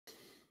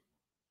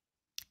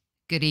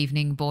Good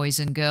evening, boys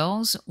and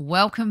girls.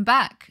 Welcome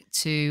back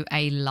to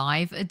a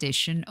live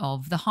edition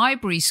of the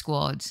Highbury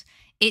Squad.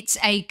 It's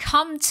a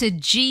come to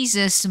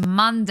Jesus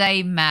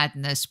Monday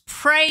madness.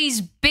 Praise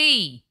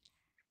be.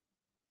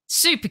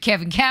 Super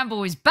Kevin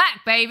Campbell is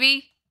back,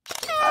 baby.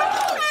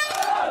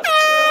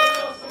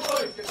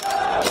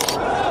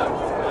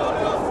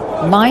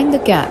 Mind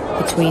the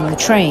gap between the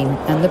train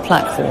and the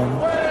platform.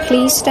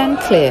 Please stand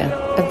clear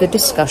of the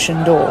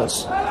discussion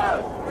doors.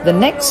 The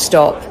next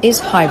stop is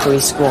Highbury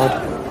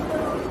Squad.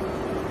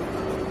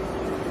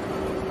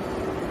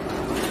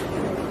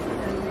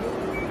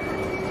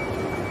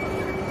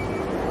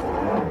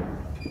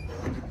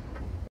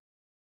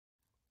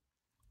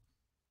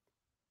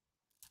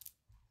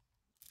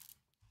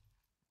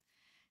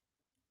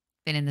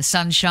 Been in the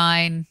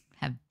sunshine,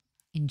 have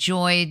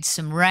enjoyed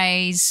some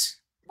rays.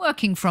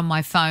 Working from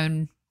my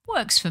phone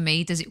works for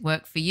me. Does it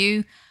work for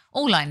you?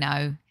 All I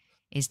know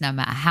is no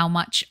matter how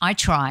much I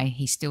try,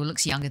 he still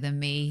looks younger than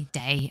me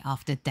day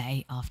after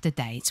day after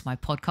day. It's my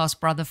podcast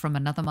brother from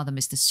another mother,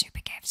 Mr. Super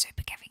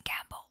Kevin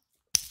Campbell.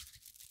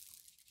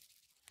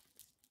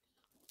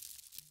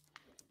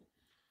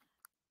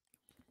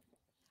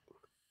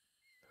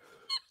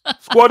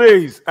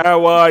 Squaddies,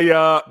 how are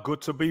ya?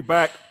 Good to be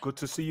back. Good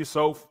to see you,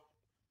 Soph.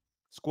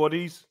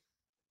 Squaddies,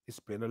 it's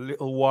been a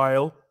little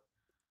while.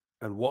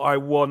 And what I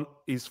want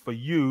is for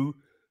you,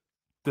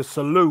 the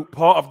salute,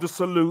 part of the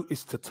salute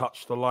is to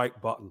touch the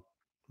like button.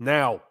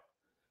 Now,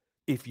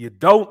 if you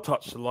don't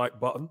touch the like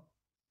button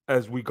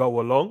as we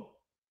go along,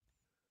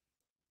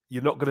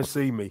 you're not going to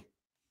see me.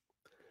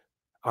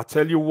 I'll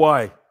tell you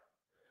why.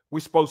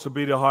 We're supposed to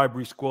be the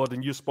Highbury Squad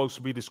and you're supposed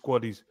to be the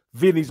Squaddies.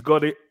 Vinny's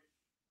got it.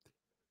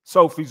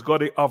 Sophie's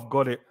got it. I've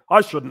got it.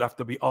 I shouldn't have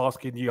to be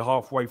asking you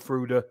halfway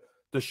through the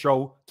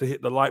show to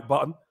hit the like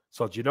button.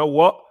 So do you know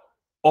what?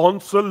 On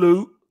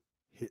salute,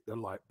 hit the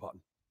like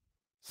button.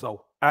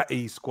 So at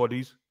ease,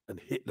 Squaddies, and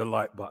hit the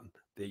like button.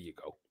 There you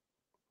go.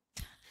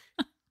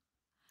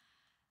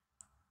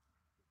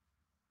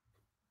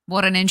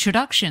 What an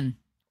introduction.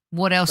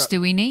 What else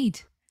do we need?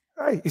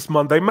 Hey, it's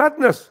Monday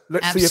Madness.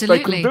 Let's see if they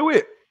can do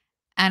it.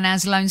 And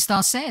as Lone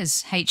Star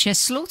says, HS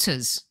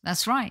slaughters.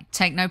 That's right.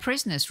 Take no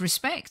prisoners.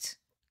 Respect.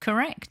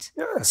 Correct.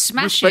 Yeah.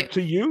 Smash respect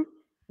it. to you.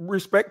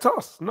 Respect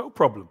us. No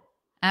problem.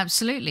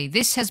 Absolutely.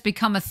 This has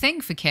become a thing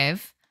for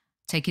Kev.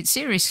 Take it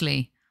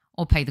seriously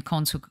or pay the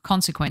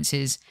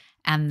consequences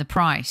and the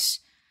price.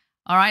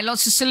 All right.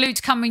 Lots of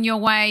salutes coming your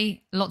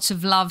way. Lots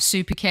of love,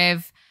 Super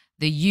Kev.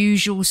 The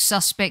usual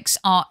suspects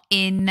are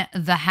in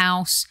the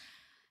house.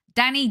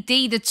 Danny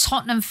D, the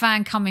Tottenham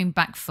fan, coming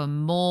back for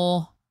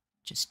more.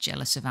 Just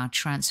jealous of our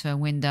transfer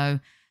window.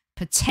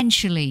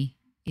 Potentially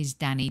is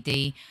Danny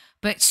D.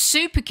 But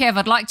Super Kev,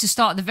 I'd like to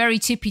start at the very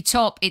tippy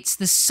top. It's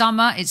the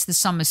summer. It's the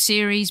summer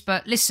series.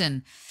 But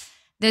listen,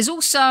 there's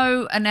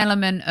also an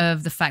element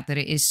of the fact that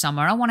it is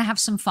summer. I want to have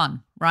some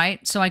fun,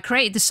 right? So I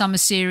created the summer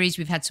series.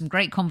 We've had some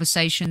great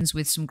conversations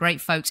with some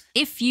great folks.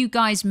 If you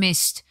guys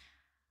missed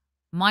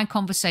my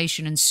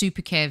conversation and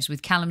Super Kev's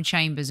with Callum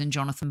Chambers and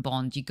Jonathan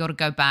Bond, you got to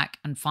go back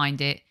and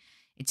find it.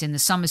 It's in the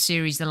summer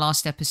series, the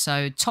last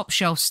episode. Top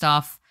shelf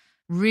stuff.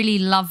 Really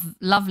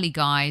lovely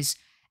guys.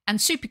 And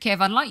Super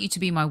Kev, I'd like you to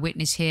be my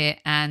witness here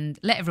and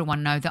let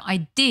everyone know that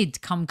I did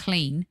come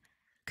clean,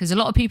 because a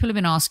lot of people have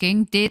been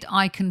asking, did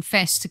I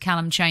confess to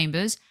Callum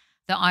Chambers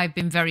that I've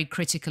been very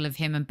critical of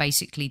him and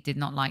basically did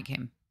not like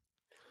him?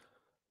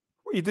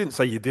 Well, you didn't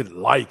say you didn't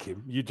like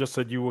him. You just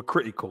said you were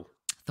critical.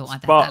 Thought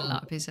I'd have that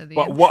lapis at the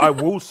end. But what I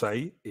will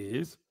say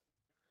is,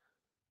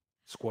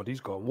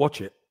 Squaddies, go and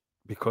watch it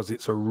because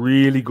it's a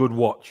really good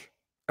watch.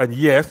 And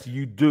yes,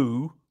 you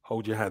do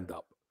hold your hand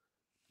up.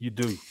 You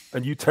do.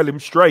 And you tell him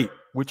straight,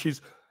 which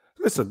is,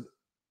 listen,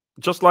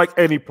 just like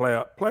any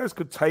player, players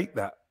could take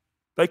that.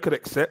 They could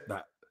accept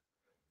that.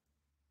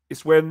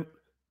 It's when,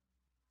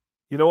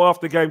 you know,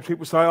 after games,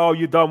 people say, oh,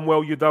 you done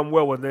well.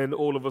 And then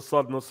all of a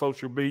sudden on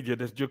social media,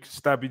 there's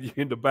stabbing you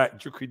in the back,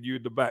 juking you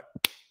in the back.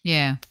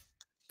 Yeah.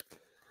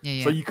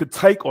 So you could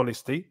take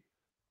honesty.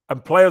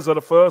 And players are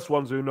the first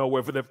ones who know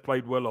whether they've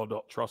played well or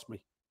not. Trust me.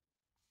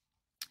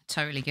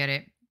 Totally get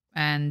it.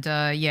 And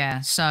yeah,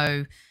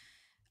 so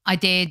I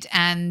did,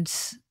 and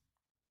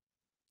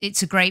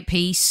it's a great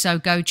piece, so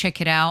go check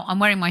it out. I'm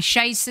wearing my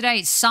shades today.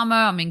 It's summer.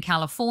 I'm in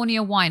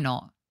California. Why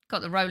not?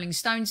 Got the Rolling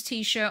Stones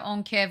t-shirt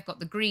on, Kev. Got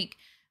the Greek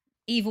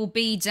evil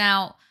beads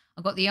out.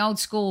 I've got the old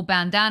school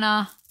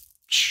bandana.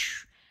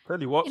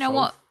 Tell you what, you know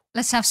what?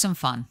 Let's have some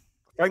fun.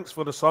 Thanks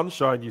for the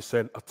sunshine you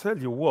sent. I tell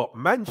you what,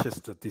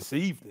 Manchester this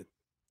evening.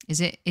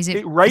 Is it?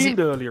 It rained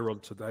earlier on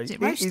today. Is it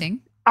roasting? It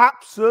is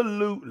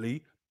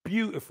absolutely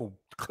beautiful.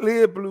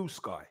 Clear blue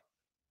sky.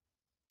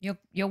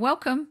 You're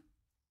welcome.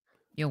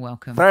 You're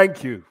welcome.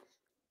 Thank you.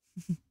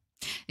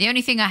 The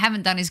only thing I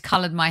haven't done is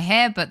coloured my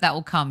hair, but that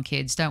will come,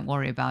 kids. Don't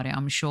worry about it.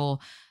 I'm sure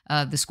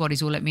the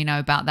Squaddies will let me know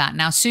about that.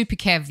 Now, Super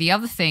Kev, the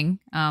other thing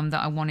that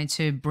I wanted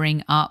to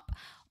bring up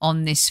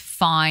on this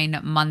fine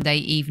Monday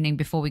evening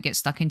before we get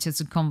stuck into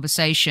the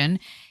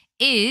conversation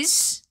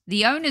is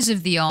the owners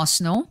of the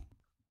Arsenal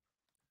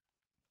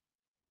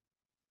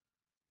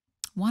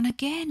won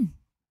again.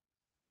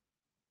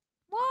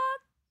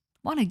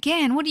 Won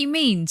again? What do you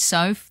mean,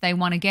 Soph? They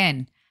won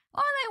again.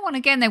 Oh, they won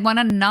again. They won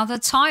another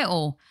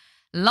title.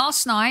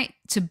 Last night,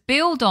 to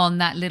build on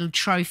that little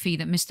trophy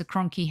that Mr.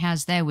 Kroenke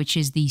has there, which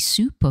is the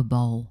Super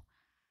Bowl,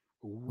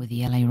 with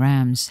the LA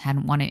Rams.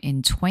 Hadn't won it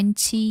in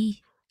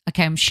 20...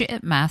 Okay, I'm shit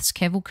at maths.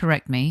 Kev will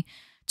correct me.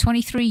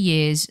 23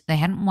 years. They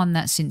hadn't won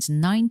that since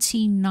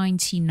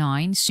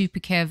 1999. Super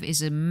Kev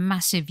is a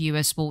massive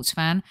US sports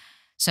fan,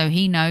 so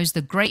he knows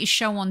the greatest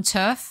show on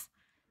turf.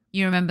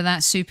 You remember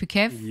that, Super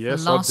Kev?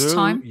 Yes, the last I do.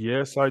 Time?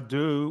 Yes, I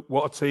do.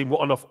 What a team.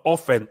 What an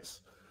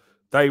offense.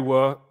 They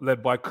were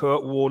led by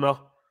Kurt Warner.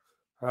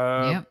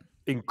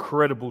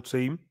 Incredible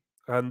team.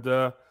 And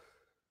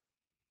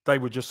they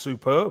were just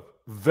superb.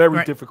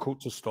 Very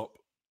difficult to stop.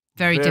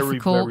 Very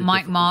difficult.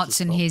 Mike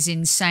Martz and his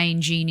insane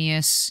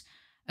genius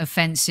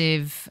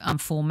offensive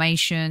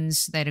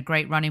formations. They had a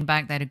great running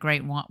back. They had a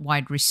great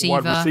wide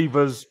receiver.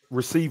 Receivers.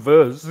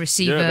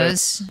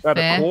 Yeah,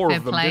 they had a core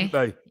of them, didn't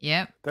they?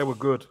 Yep. They were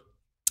good.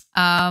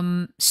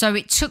 So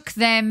it took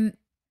them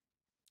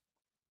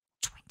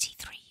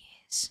 23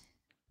 years.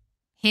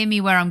 Hear me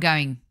where I'm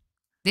going.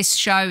 This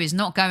show is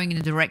not going in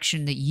the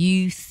direction that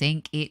you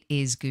think it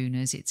is,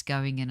 Gooners. It's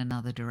going in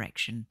another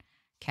direction.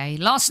 Okay.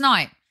 Last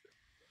night,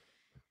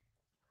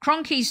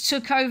 Kroenkes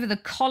took over the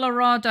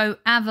Colorado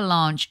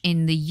Avalanche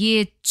in the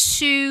year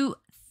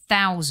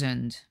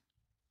 2000.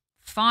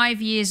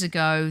 5 years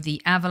ago,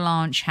 the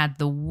Avalanche had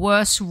the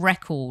worst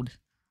record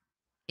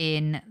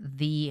in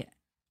the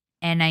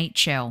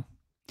NHL.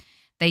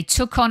 They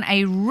took on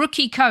a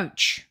rookie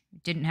coach,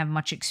 didn't have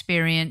much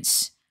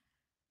experience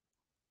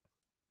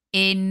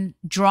in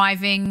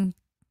driving,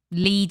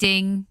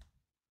 leading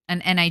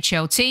an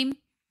NHL team.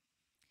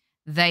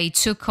 They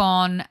took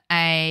on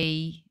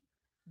a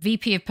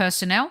VP of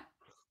Personnel,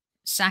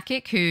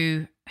 Sakic,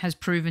 who has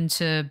proven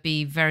to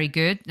be very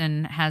good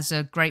and has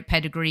a great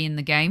pedigree in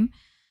the game.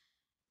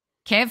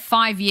 Kev,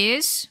 5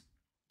 years.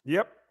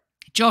 Yep.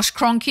 Josh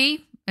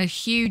Kroenke, a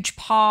huge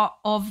part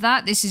of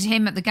that. This is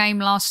him at the game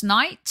last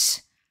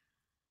night.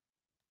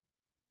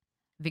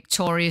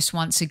 Victorious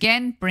once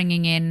again,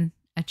 bringing in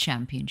a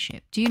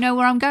championship. Do you know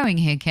where I'm going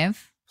here,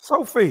 Kev?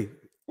 Sophie,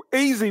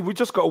 easy. We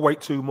just got to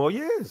wait 2 more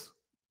years.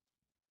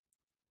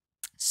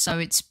 So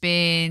it's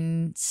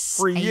been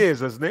 3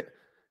 years, hasn't it?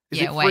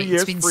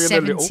 It's been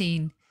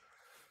 17.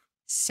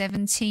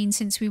 17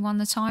 since we won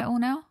the title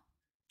now?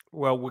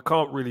 Well, we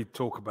can't really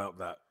talk about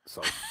that.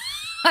 So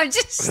I'm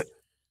just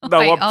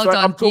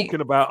I'm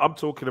talking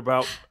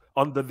about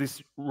under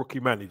this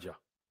rookie manager.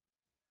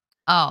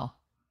 Oh.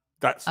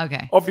 That's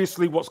okay.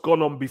 Obviously what's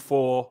gone on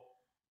before.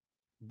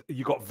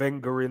 You got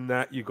Wenger in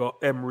that, you got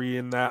Emery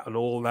in that and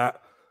all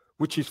that,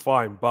 which is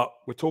fine. But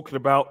we're talking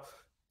about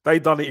they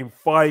done it in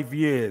 5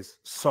 years.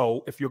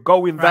 So if you're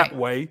going that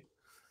way,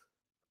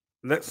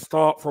 let's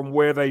start from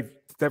where they've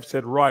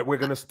said, right, we're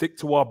going to stick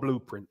to our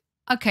blueprint.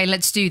 Okay,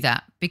 let's do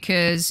that,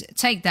 because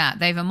take that.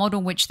 They have a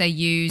model which they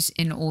use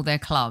in all their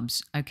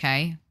clubs,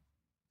 okay?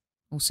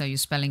 Also, your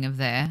spelling of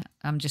there.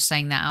 I'm just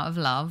saying that out of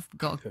love.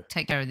 Got to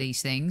take care of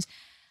these things.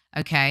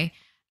 Okay.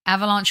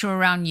 Avalanche are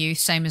around youth,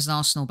 same as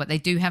Arsenal, but they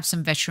do have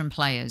some veteran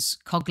players.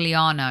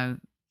 Cogliano,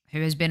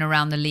 who has been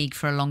around the league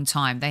for a long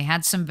time. They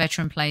had some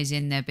veteran players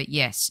in there, but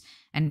yes.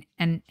 And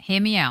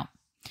hear me out.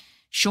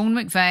 Sean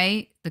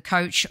McVay, the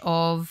coach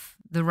of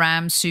the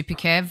Rams, Super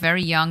Kev,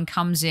 very young,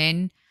 comes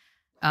in,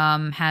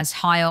 has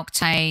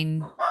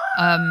high-octane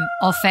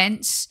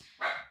offense,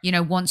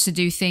 wants to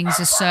do things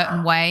a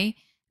certain way,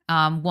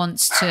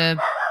 wants to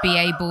be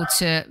able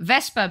to...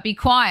 Vespa, be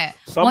quiet.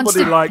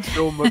 Somebody likes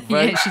Sean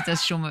McVay. Yeah, she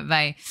does, Sean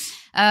McVay.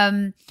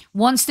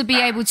 Wants to be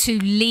able to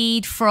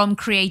lead from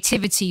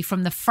creativity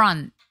from the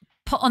front,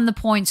 put on the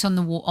points on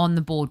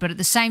the board, but at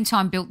the same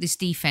time built this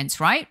defense,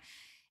 right?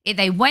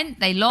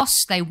 They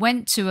lost, they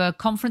went to a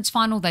conference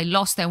final, they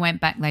lost, they went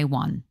back, they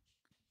won.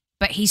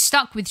 But he's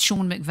stuck with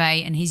Sean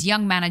McVay and his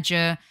young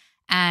manager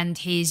and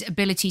his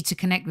ability to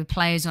connect with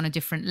players on a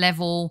different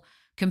level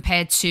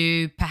compared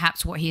to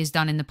perhaps what he has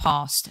done in the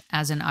past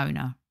as an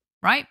owner,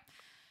 right?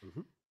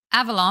 Mm-hmm.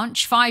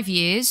 Avalanche, 5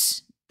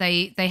 years.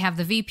 They have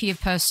the VP of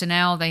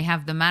personnel, they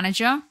have the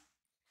manager,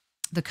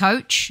 the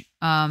coach,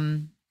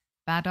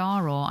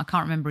 Badar, or I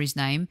can't remember his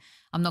name.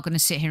 I'm not going to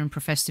sit here and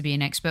profess to be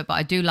an expert, but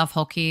I do love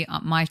hockey.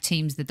 My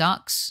team's the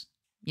Ducks.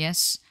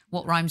 Yes.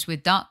 What rhymes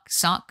with duck?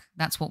 Suck.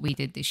 That's what we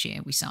did this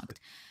year. We sucked.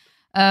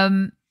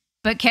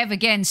 But Kev,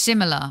 again,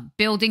 similar.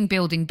 Building.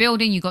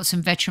 You got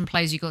some veteran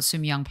players. You got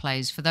some young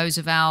players. For those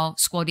of our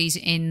squaddies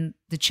in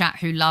the chat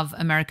who love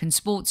American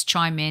sports,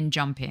 chime in,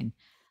 jump in.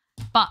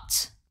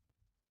 But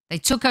they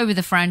took over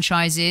the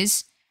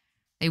franchises.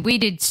 They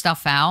weeded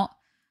stuff out.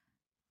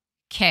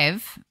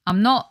 Kev,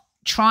 I'm not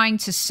trying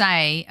to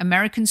say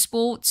American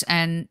sports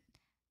and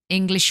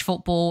English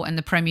football and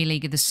the Premier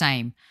League are the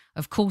same.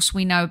 Of course,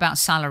 we know about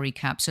salary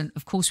caps, and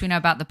of course, we know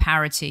about the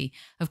parity.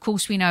 Of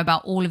course, we know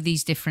about all of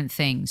these different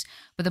things.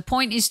 But the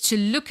point is to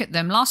look at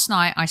them. Last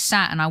night, I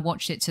sat and I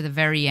watched it to the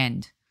very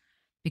end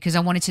because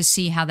I wanted to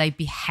see how they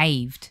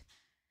behaved.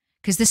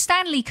 Because the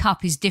Stanley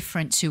Cup is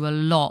different to a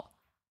lot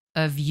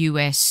of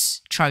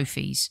US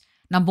trophies.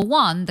 Number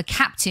one, the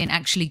captain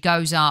actually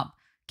goes up,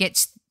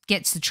 gets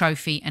the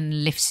trophy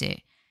and lifts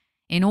it.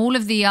 In all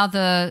of the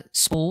other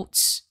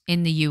sports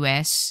in the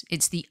US,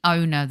 it's the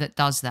owner that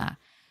does that.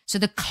 So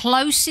the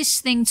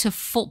closest thing to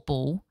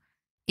football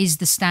is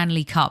the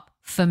Stanley Cup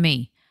for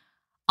me.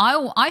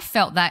 I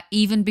felt that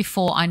even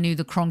before I knew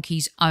the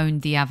Cronkies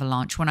owned the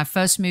Avalanche. When I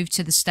first moved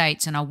to the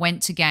States and I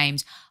went to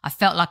games, I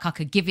felt like I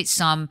could give it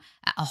some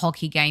at a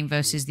hockey game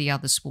versus the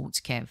other sports,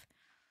 Kev.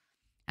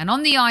 And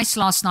on the ice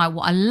last night,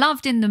 what I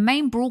loved in the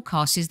main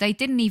broadcast is they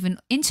didn't even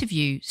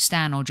interview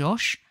Stan or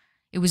Josh.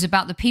 It was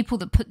about the people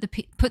that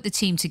put the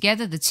team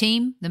together, the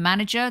team, the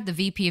manager, the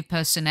VP of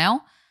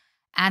personnel,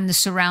 and the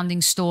surrounding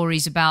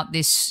stories about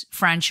this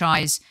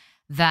franchise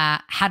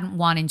that hadn't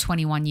won in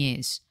 21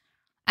 years.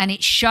 And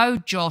it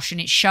showed Josh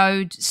and it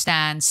showed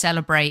Stan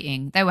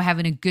celebrating. They were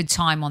having a good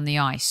time on the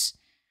ice,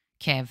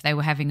 Kev. They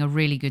were having a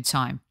really good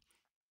time.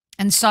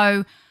 And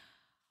so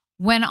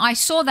when I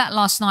saw that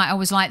last night, I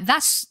was like,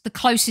 that's the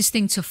closest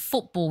thing to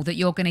football that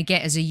you're going to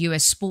get as a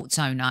US sports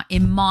owner,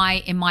 in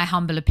my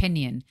humble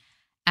opinion.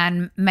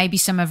 And maybe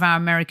some of our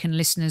American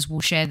listeners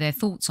will share their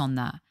thoughts on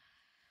that.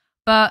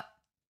 But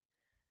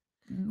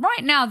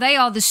right now, they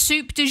are the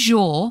soup du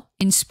jour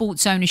in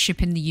sports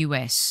ownership in the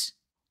US.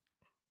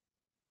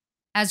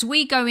 As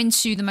we go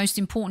into the most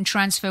important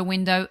transfer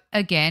window,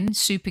 again,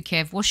 Super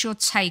Kev, what's your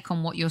take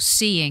on what you're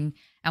seeing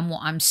and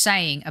what I'm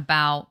saying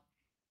about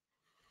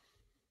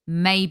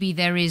maybe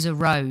there is a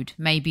road,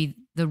 maybe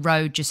the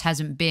road just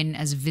hasn't been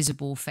as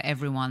visible for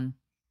everyone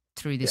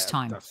through this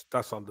time?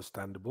 That's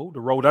understandable. The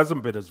road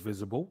hasn't been as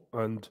visible,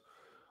 and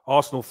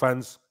Arsenal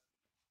fans,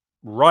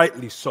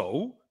 rightly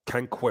so,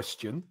 can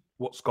question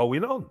what's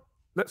going on.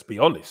 Let's be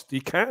honest,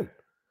 you can.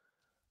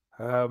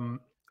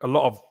 A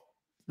lot of,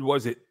 what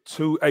is it,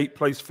 2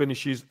 8th-place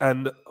finishes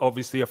and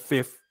obviously a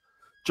 5th,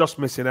 just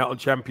missing out on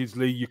Champions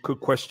League. You could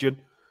question.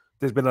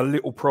 There's been a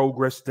little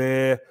progress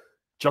there,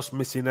 just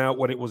missing out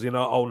when it was in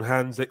our own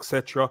hands,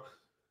 etc.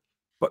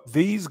 But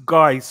these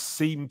guys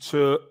seem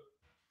to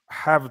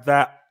have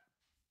that.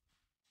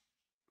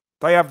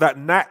 They have that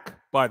knack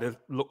by the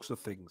looks of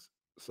things.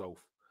 So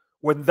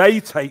when they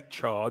take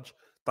charge,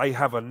 they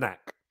have a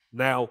knack.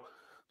 Now,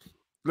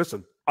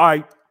 listen,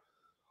 I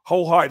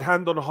wholehearted,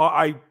 hand on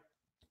heart,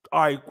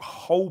 I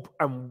hope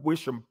and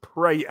wish and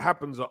pray it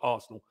happens at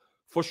Arsenal,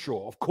 for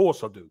sure. Of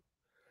course I do.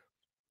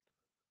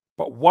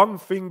 But one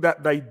thing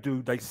that they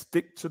do, they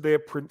stick to their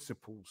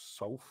principles,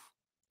 Soph.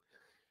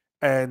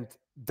 And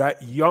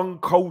that young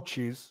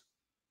coaches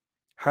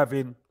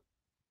having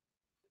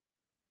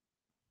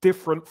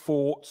different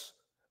thoughts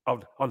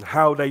on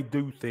how they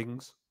do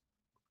things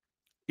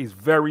is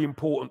very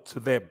important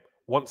to them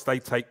once they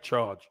take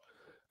charge.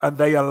 And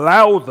they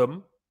allow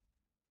them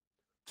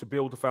to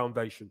build a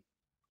foundation.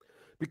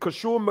 Because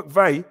Sean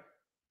McVay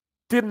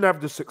didn't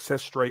have the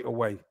success straight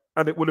away.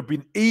 And it would have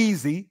been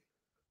easy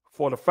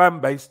for the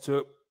fan base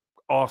to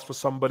ask for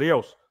somebody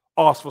else,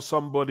 ask for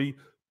somebody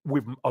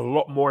with a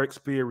lot more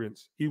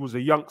experience. He was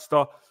a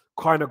youngster,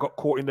 kind of got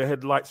caught in the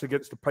headlights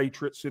against the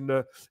Patriots in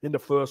the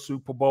first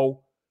Super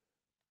Bowl.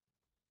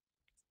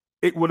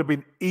 It would have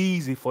been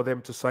easy for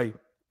them to say,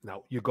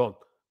 no, you're gone.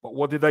 But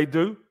what did they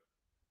do?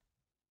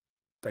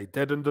 They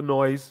deadened the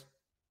noise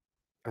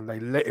and they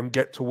let him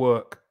get to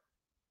work.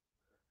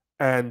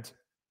 And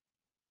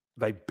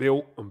they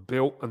built and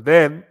built. And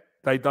then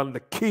they done the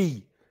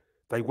key.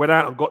 They went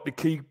out and got the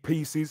key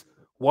pieces.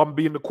 One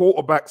being the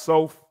quarterback,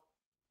 Soph.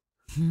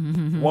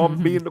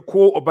 One being the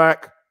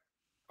quarterback.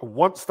 And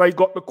once they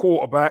got the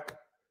quarterback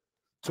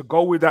to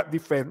go with that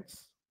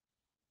defense,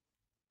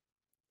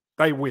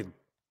 they win.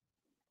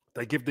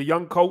 They give the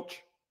young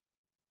coach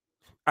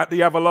at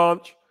the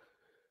Avalanche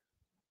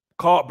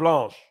carte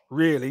blanche,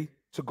 really,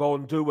 to go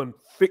and do and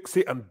fix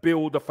it and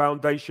build a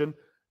foundation.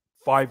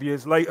 5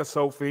 years later,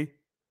 Sophie,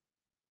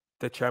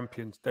 they're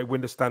champions. They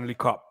win the Stanley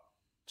Cup.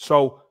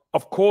 So,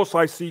 of course,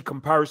 I see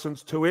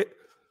comparisons to it.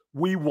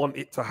 We want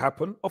it to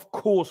happen. Of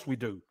course we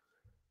do.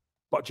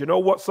 But you know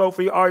what,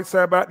 Sophie, I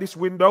say about this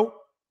window?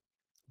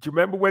 Do you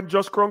remember when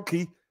Josh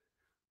Kroenke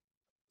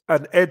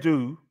and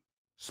Edu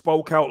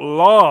spoke out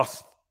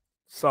last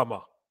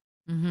summer?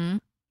 Mm-hmm.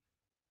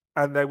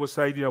 And they were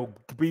saying, you know,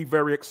 be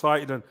very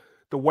excited. And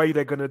the way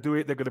they're going to do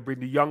it, they're going to bring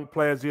the young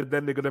players in,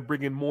 then they're going to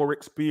bring in more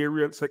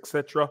experience,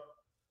 etc.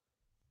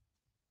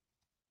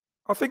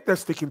 I think they're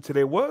sticking to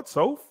their word,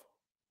 Soph.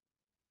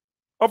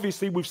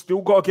 Obviously, we've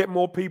still got to get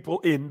more people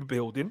in the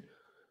building.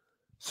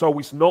 So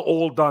it's not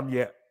all done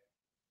yet.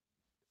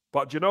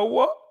 But you know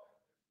what?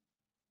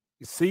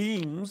 It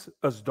seems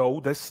as though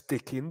they're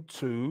sticking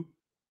to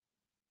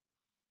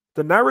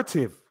the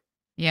narrative.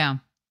 Yeah.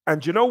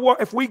 And you know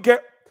what? If we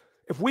get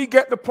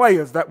the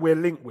players that we're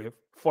linked with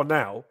for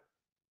now,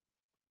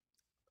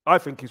 I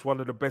think it's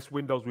one of the best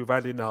windows we've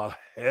had in a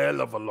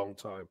hell of a long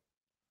time.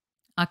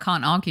 I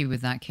can't argue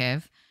with that,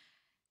 Kev.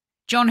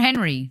 John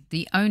Henry,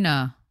 the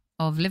owner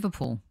of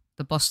Liverpool,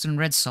 the Boston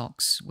Red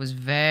Sox, was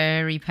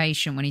very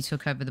patient when he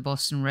took over the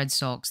Boston Red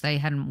Sox. They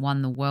hadn't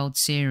won the World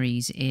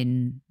Series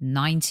in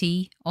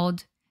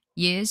 90-odd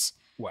years.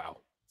 Wow.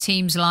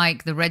 Teams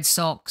like the Red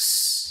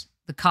Sox,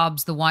 the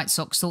Cubs, the White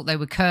Sox thought they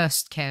were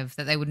cursed, Kev,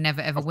 that they would never,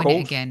 ever Of win it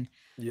course. again.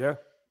 Yeah.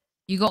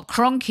 You got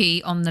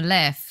Kroenke on the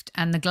left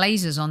and the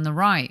Glazers on the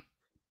right.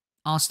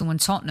 Arsenal and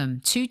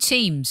Tottenham. Two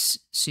teams,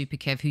 Super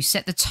Kev, who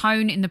set the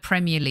tone in the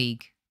Premier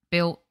League.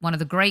 Built one of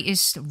the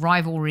greatest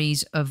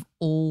rivalries of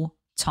all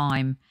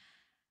time.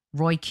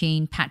 Roy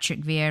Keane,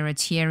 Patrick Vieira,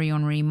 Thierry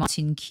Henry,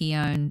 Martin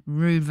Keown,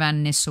 Ruud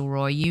van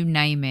Nistelrooy, you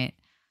name it.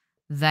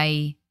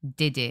 They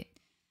did it.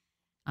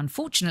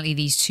 Unfortunately,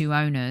 these two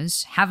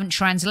owners haven't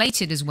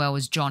translated as well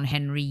as John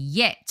Henry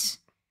yet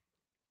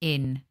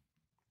in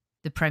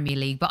the Premier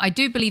League. But I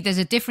do believe there's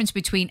a difference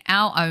between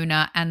our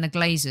owner and the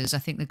Glazers. I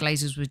think the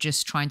Glazers were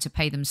just trying to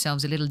pay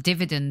themselves a little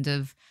dividend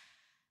of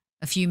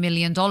a few $1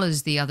 million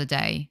the other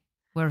day.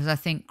 Whereas I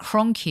think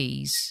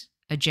Kroenke's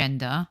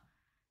agenda,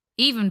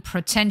 even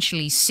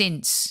potentially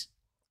since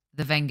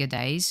the Wenger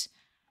days,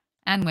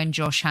 and when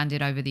Josh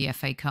handed over the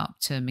FA Cup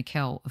to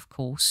Mikel, of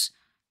course,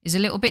 is a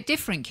little bit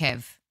different,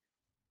 Kev,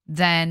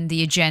 than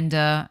the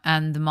agenda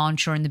and the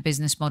mantra and the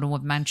business model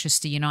of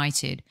Manchester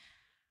United.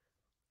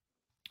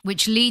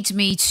 Which leads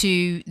me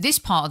to this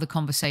part of the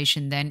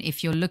conversation then.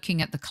 If you're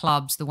looking at the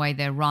clubs, the way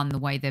they're run, the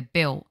way they're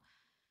built,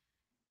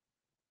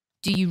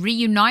 do you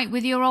reunite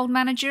with your old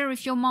manager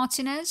if you're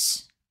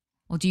Martinez?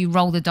 Or do you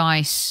roll the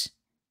dice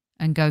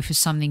and go for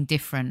something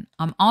different?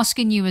 I'm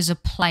asking you as a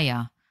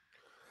player.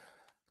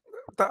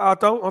 I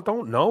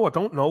don't know. I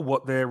don't know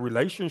what their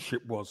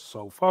relationship was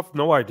so far. I've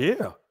no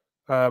idea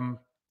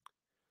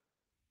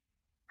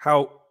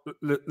how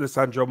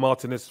Lisandro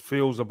Martinez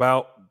feels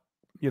about,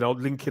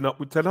 linking up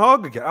with Ten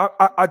Hag again.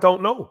 I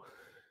don't know.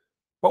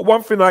 But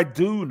one thing I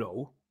do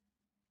know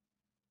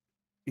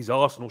is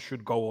Arsenal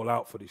should go all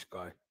out for this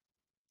guy,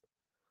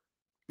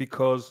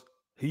 because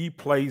he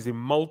plays in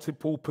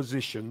multiple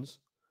positions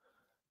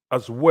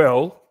as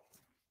well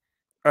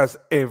as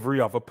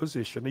every other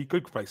position. He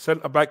could play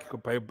centre-back, he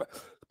could play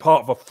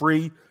part of a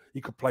three,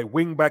 he could play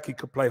wing-back, he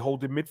could play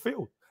holding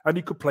midfield, and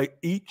he could play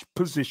each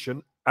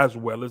position as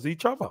well as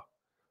each other.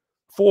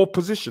 4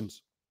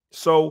 positions.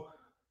 So,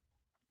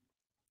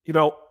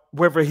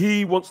 whether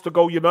he wants to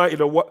go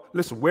United or what,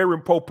 listen, we're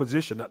in pole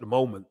position at the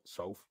moment,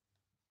 Soph.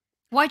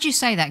 Why do you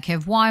say that,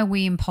 Kev? Why are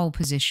we in pole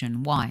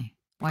position? Why?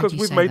 Because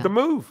we've made the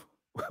move.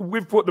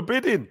 We've put the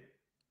bid in.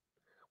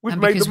 We've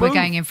made the move. Because we're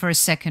going in for a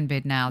second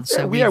bid now.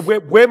 So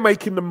we're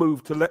making the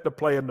move to let the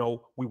player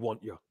know we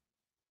want you.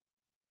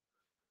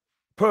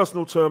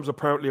 Personal terms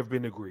apparently have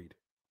been agreed.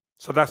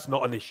 So that's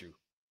not an issue.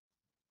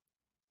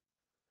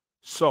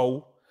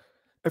 So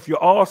if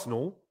you're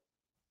Arsenal,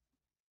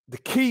 the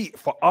key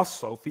for us,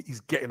 Sophie, is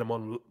getting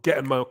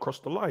them across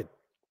the line.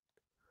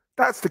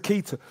 That's the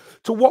key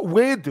to what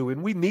we're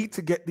doing. We need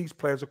to get these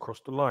players across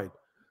the line.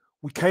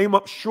 We came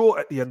up short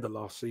at the end of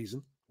last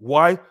season.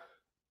 Why?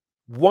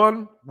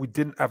 1, we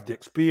didn't have the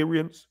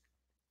experience.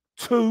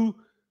 2,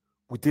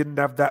 we didn't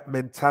have that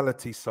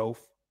mentality,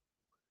 Soph,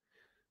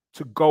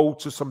 to go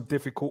to some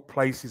difficult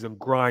places and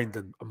grind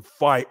and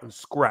fight and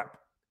scrap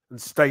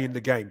and stay in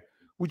the game.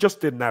 We just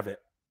didn't have it.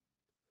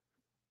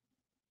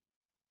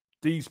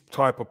 These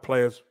type of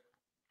players,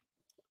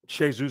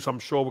 Jesus, I'm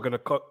sure we're going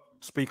to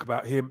speak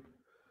about him.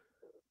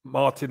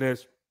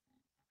 Martinez,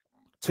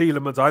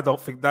 Tielemans, I don't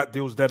think that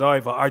deal's dead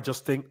either. I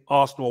just think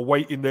Arsenal are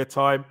waiting their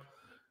time.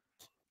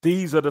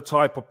 These are the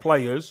type of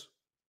players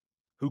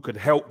who can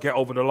help get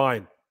over the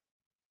line.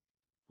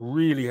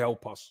 Really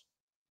help us.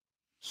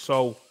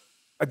 So,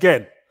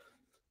 again,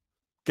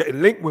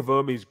 getting linked with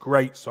them is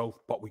great,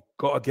 but we've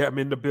got to get them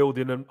in the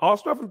building. And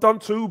Arsenal haven't done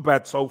too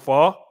bad so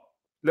far,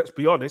 let's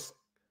be honest.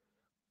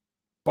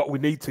 But we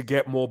need to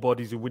get more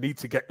bodies and we need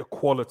to get the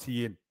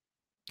quality in.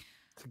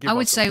 I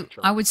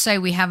would say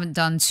we haven't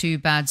done too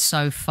bad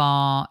so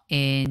far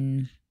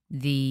in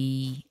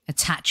the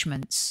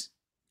attachments,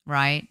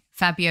 right?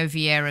 Fabio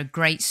Vieira,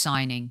 great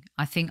signing.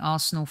 I think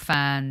Arsenal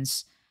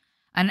fans,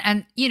 and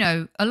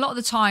a lot of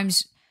the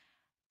times,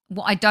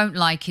 what I don't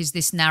like is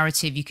this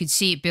narrative. You could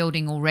see it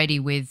building already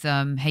with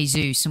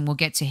Jesus, and we'll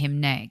get to him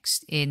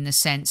next, in the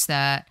sense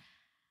that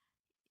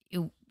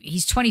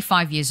he's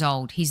 25 years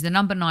old. He's the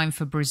number 9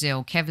 for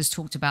Brazil. Kev has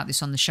talked about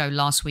this on the show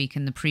last week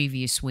and the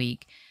previous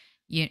week.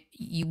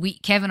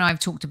 Kev and I have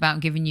talked about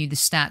and given you the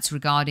stats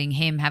regarding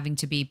him having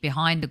to be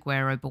behind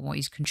Aguero, but what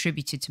he's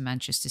contributed to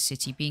Manchester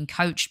City, being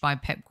coached by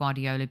Pep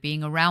Guardiola,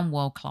 being around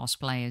world-class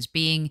players,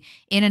 being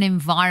in an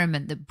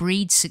environment that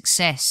breeds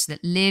success,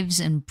 that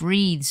lives and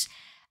breathes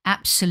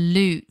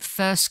absolute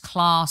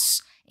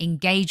first-class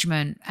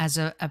engagement as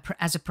a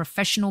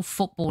professional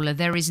footballer.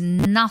 There is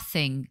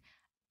nothing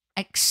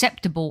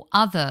acceptable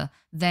other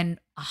than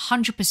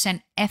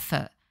 100%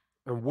 effort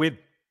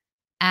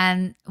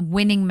and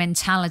winning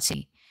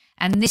mentality.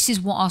 And this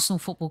is what Arsenal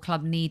Football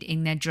Club need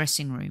in their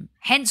dressing room.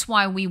 Hence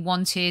why we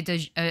wanted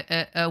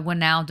a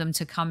Wijnaldum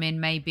to come in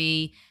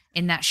maybe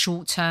in that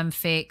short-term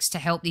fix to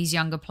help these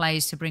younger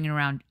players to bring it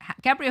around.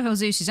 Gabriel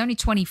Jesus is only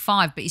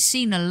 25, but he's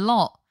seen a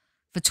lot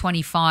for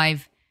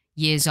 25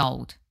 years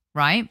old,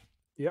 right?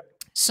 Yep.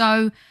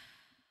 So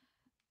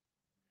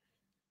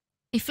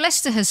if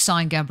Leicester has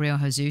signed Gabriel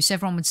Jesus,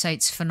 everyone would say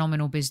it's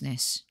phenomenal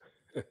business.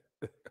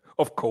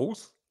 Of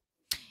course.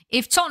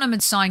 If Tottenham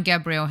had signed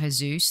Gabriel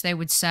Jesus, they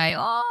would say,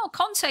 oh,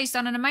 Conte's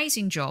done an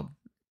amazing job.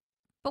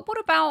 But what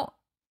about,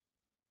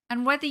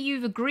 and whether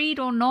you've agreed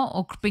or not,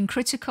 or been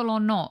critical or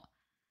not,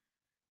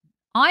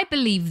 I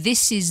believe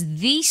this is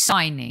the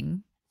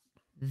signing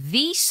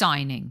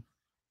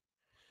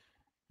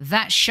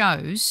that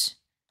shows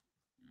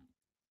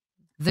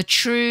the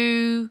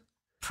true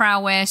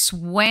prowess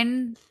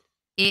when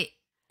it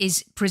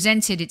is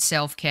presented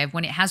itself, Kev,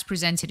 when it has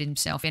presented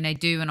himself in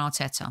Edu and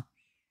Arteta.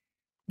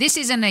 This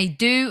is an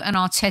Edu and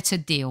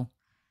Arteta deal.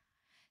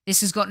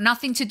 This has got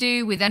nothing to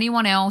do with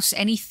anyone else,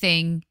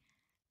 anything.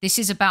 This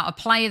is about a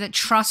player that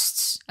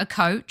trusts a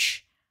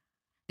coach.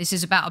 This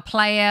is about a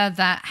player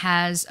that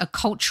has a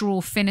cultural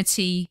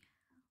affinity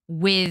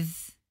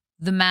with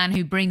the man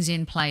who brings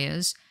in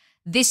players.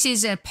 This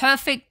is a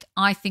perfect,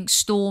 I think,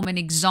 storm and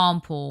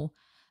example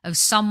of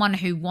someone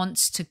who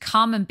wants to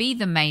come and be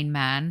the main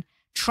man,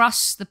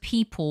 trusts the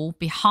people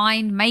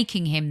behind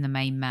making him the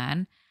main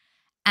man,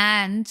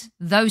 and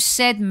those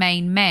said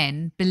main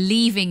men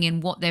believing in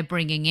what they're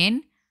bringing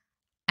in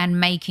and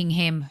making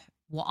him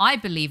what I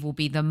believe will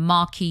be the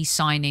marquee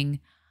signing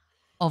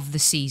of the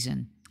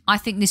season. I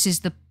think this is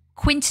the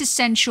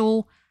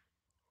quintessential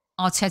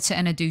Arteta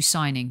and Edu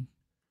signing.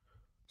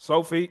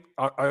 Sophie,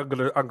 I'm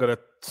gonna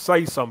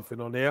say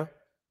something on here.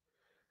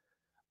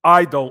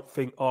 I don't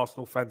think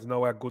Arsenal fans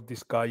know how good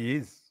this guy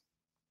is.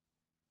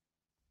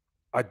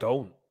 I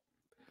don't.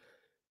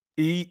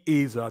 He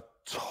is a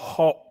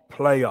top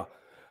player.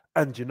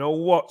 And you know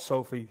what,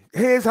 Sophie?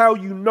 Here's how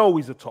you know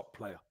he's a top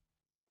player.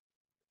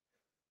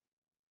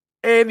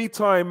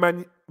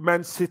 Anytime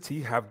Man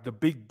City have the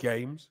big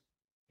games,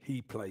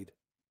 he played.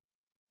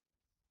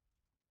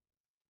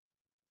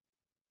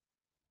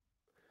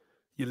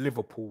 Your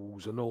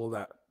Liverpools and all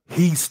that.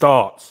 He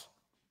starts.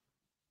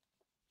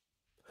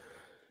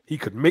 He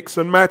could mix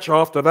and match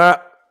after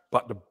that,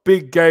 but the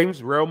big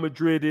games, Real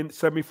Madrid in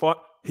semi-final,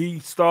 he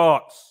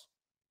starts.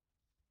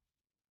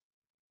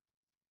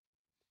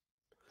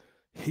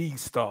 He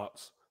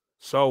starts.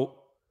 So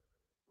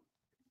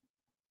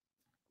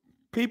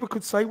people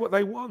could say what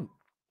they want.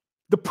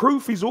 The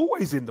proof is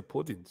always in the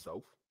pudding,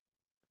 Soph.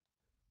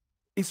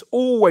 It's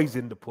always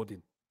in the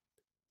pudding.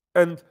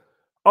 And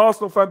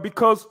Arsenal fan,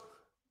 because,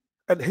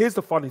 and here's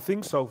the funny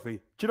thing, Sophie.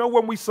 Do you know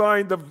when we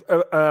signed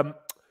the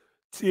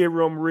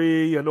Thierry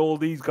Henry and all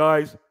these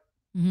guys?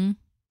 Mm-hmm.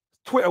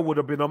 Twitter would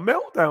have been a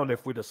meltdown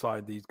if we'd have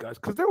signed these guys,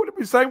 because they would have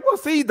been saying,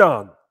 what's he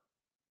done?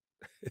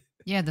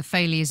 Yeah, the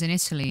failures in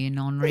Italy in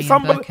Henry and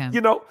Bergkamp.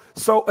 You know,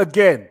 so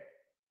again,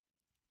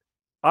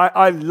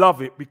 I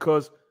love it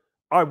because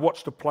I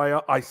watch the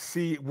player. I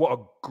see what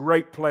a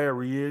great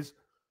player he is.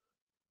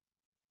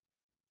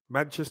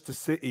 Manchester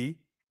City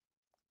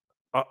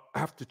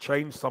have to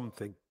change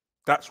something.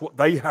 That's what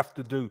they have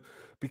to do,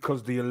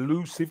 because the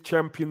elusive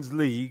Champions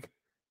League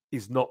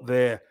is not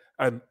there.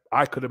 And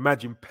I could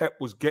imagine Pep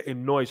was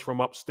getting noise from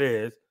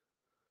upstairs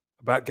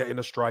about getting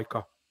a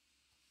striker,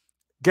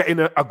 getting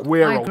an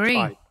Aguero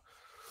type.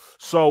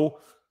 So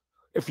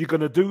if you're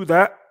going to do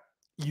that,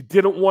 you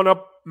didn't want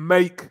to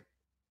make...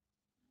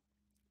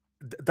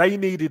 They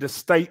needed a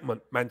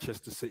statement,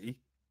 Manchester City,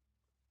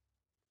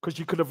 because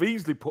you could have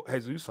easily put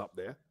Jesus up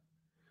there,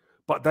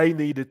 but they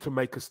needed to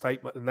make a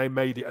statement, and they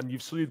made it. And you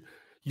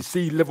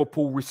see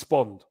Liverpool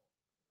respond.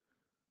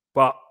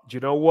 But do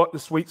you know what the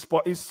sweet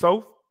spot is,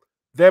 so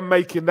them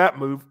making that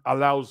move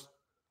allows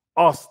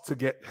us to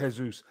get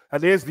Jesus.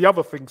 And here's the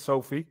other thing,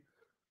 Sophie.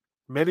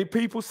 Many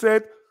people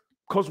said,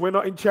 because we're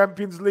not in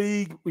Champions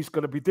League, it's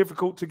going to be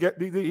difficult to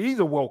get... He's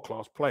a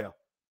world-class player.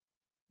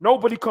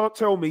 Nobody can't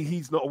tell me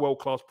he's not a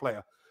world-class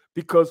player,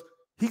 because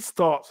he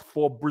starts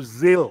for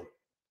Brazil.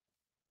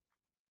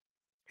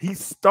 He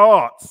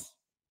starts.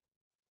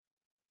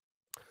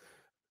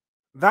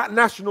 That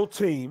national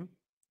team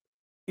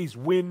is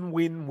win,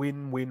 win,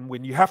 win, win,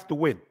 win. You have to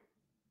win.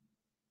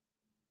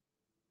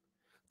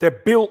 They're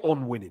built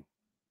on winning.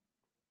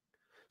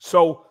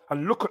 So,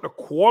 and look at the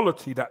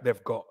quality that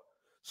they've got.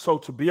 So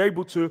to be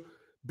able to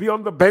be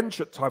on the bench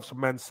at times for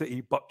Man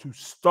City, but to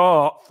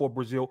start for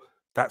Brazil,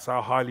 that's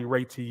how highly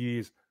rated he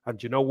is.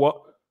 And you know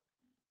what?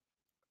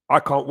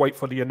 I can't wait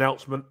for the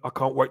announcement. I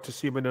can't wait to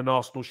see him in an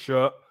Arsenal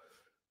shirt,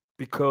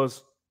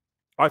 because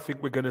I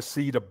think we're going to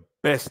see the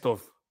best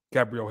of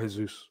Gabriel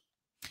Jesus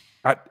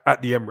at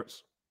the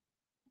Emirates.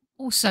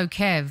 Also,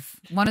 Kev,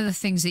 one of the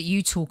things that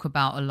you talk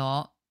about a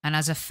lot, and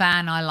as a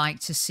fan I like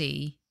to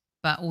see,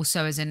 but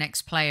also as an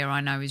ex-player I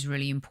know is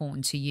really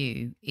important to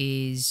you,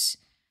 is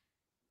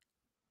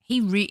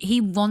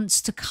he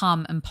wants to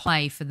come and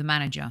play for the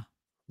manager.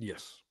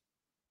 Yes.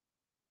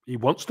 He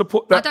wants to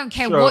put that. I don't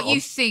care what you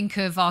think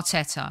of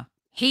Arteta.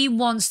 He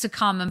wants to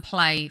come and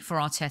play for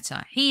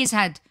Arteta. He has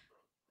had,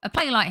 a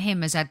player like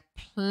him has had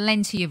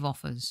plenty of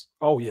offers.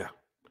 Oh, yeah.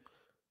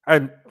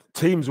 And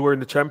teams were in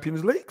the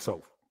Champions League,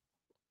 so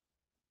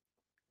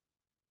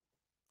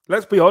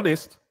let's be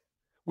honest.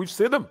 We've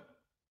seen them.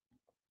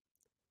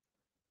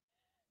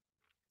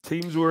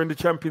 Teams were in the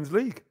Champions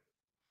League.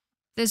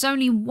 There's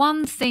only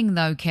one thing,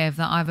 though, Kev,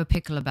 that I have a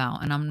pickle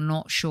about, and I'm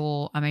not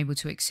sure I'm able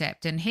to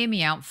accept. And hear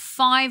me out.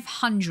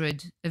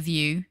 500 of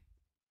you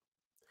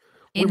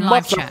in we live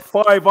must chat. have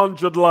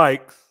 500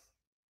 likes.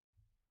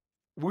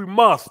 We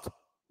must.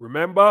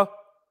 Remember,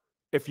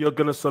 if you're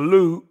going to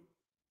salute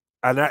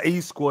and at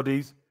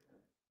Squaddies,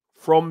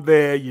 from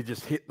there, you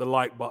just hit the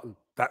like button.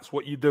 That's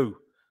what you do.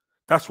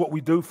 That's what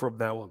we do from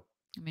now on.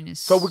 I mean,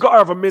 it's so we've got to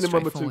have a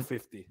minimum of straightforward.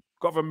 250.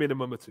 Got to have a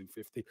minimum of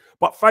 250.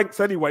 But thanks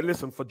anyway,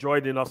 listen, for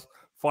joining us.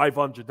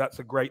 500, that's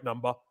a great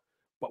number.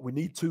 But we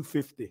need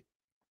 250.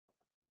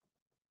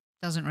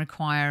 Doesn't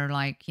require,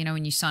 like, you know,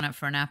 when you sign up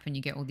for an app and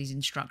you get all these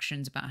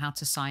instructions about how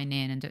to sign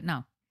in and do it.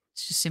 No,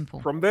 it's just simple.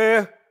 From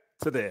there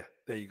to there.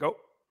 There you go.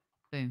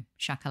 Boom.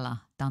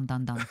 Shakala. Done,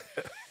 done, done.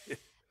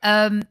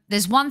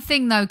 There's one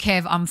thing, though,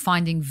 Kev, I'm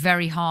finding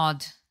very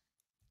hard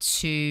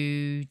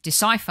to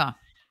decipher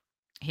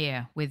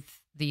here with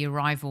the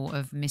arrival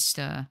of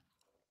Mr.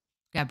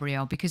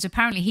 Gabriel, because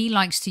apparently he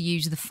likes to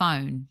use the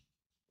phone.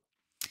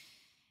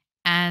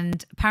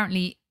 And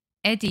apparently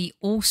Eddie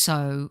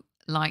also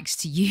likes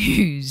to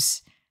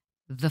use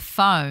the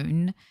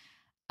phone.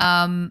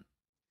 I'm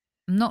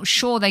not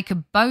sure they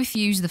could both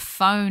use the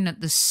phone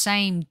at the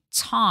same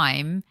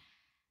time.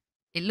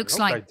 It looks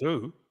like they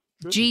do.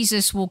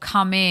 Jesus will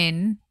come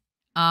in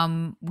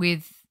to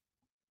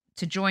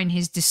join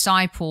his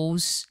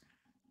disciples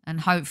and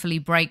hopefully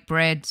break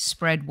bread,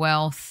 spread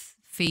wealth,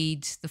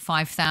 feed the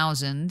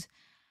 5,000.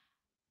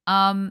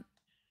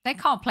 They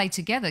can't play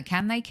together,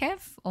 can they,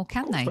 Kev? Or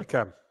can they? Of course they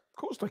can. Of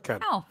course they can.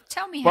 How?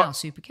 Tell me how,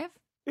 Super Kev.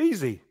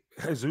 Easy.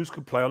 Jesus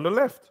could play on the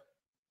left.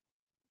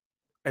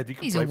 Eddie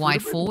could He's play a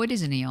wide forward,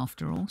 isn't he,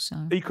 after all?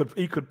 So he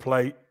could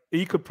play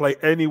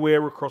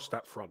anywhere across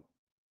that front.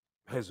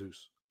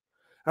 Jesus.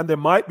 And there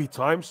might be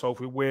times,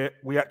 Sophie, where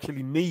we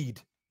actually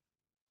need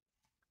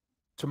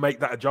to make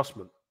that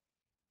adjustment.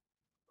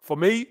 For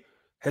me,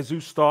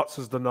 Jesus starts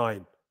as the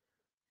 9.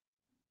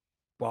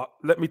 But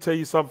let me tell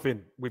you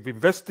something. We've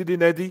invested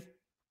in Eddie.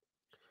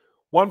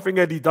 One thing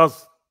Eddie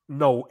does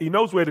know, he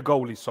knows where the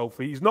goal is,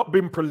 Sophie. He's not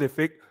been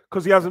prolific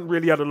because he hasn't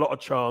really had a lot of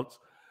chance.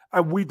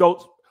 And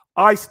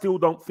I still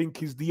don't think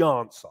he's the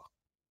answer.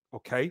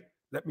 Okay?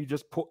 Let me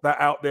just put that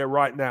out there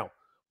right now.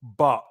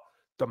 But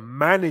the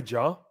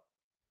manager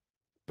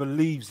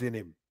believes in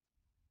him.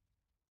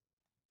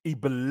 He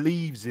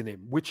believes in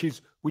him, which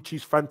is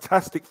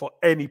fantastic for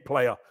any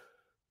player.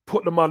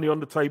 Put the money on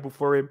the table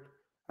for him,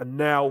 and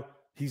now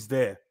he's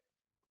there.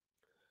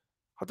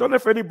 I don't know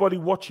if anybody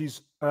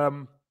watches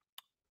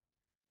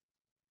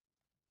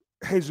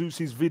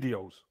Jesus'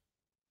 videos.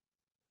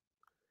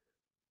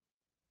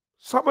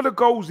 Some of the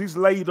goals he's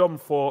laid on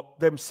for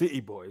them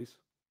City boys,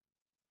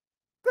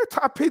 they're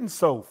tap-in,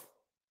 Soph.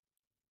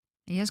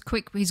 he's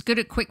good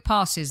at quick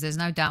passes. There's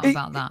no doubt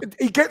about that.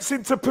 He gets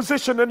into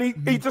position and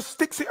he just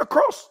sticks it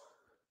across.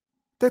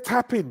 They're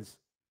tap-ins.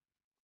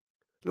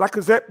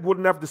 Lacazette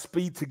wouldn't have the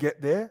speed to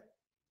get there.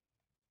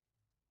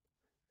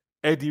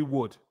 Eddie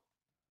would,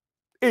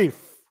 if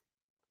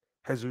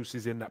Jesus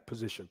is in that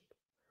position.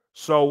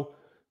 So,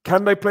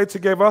 can they play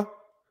together?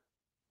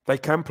 They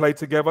can play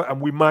together, and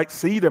we might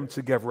see them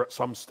together at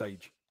some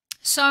stage.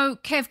 So,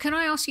 Kev, can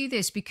I ask you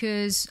this?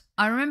 Because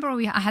I remember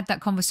I had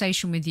that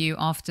conversation with you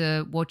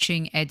after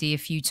watching Eddie a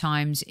few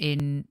times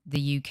in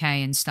the UK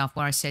and stuff,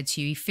 where I said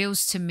to you, he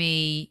feels to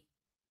me,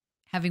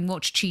 having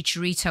watched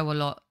Chicharito a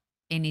lot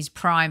in his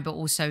prime, but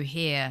also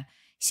here,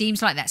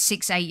 seems like that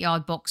 6-8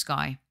 yard box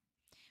guy.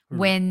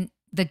 When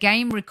the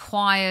game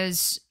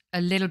requires a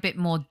little bit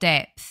more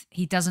depth,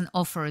 he doesn't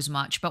offer as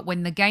much. But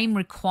when the game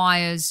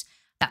requires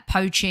that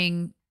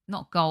poaching,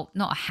 goal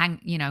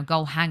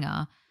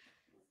hanger,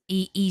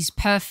 he's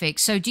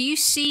perfect. So do you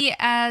see it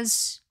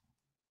as,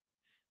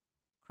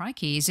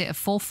 crikey, is it a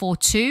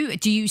 4-4-2?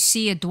 Do you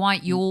see a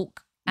Dwight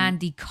York,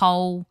 Andy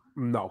Cole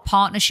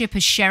partnership, a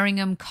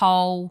Sheringham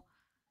Cole,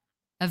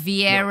 a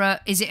Vieira? No.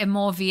 Is it a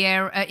more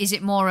Vieira? Is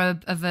it more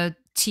of a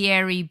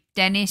Thierry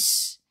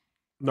Dennis?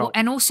 No.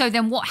 And also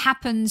then what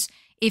happens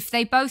if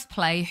they both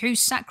play? Who's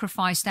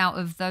sacrificed out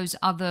of those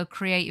other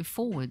creative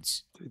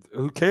forwards?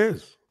 Who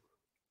cares?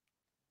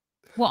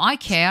 Well, I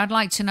care. I'd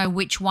like to know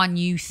which one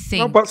you think.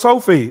 No, but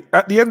Sophie,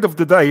 at the end of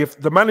the day, if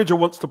the manager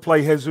wants to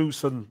play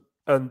Jesus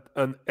and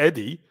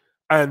Eddie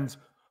and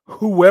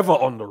whoever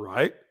on the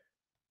right,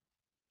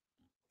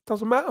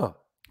 doesn't matter.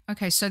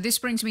 Okay, so this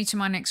brings me to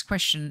my next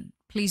question.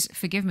 Please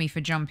forgive me for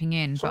jumping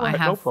in, but right, I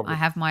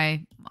have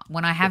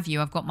when I have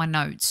you, I've got my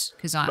notes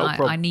because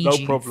I need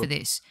you for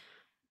this.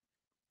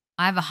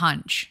 I have a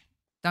hunch.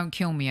 Don't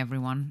kill me,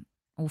 everyone.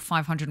 All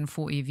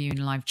 540 of you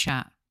in live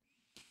chat.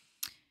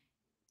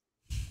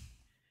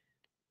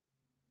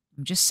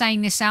 I'm just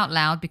saying this out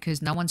loud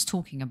because no one's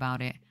talking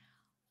about it.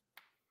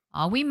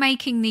 Are we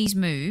making these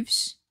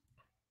moves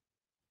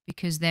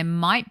because there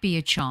might be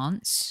a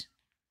chance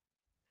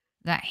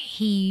that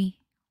he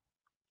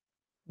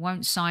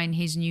won't sign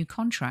his new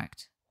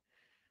contract?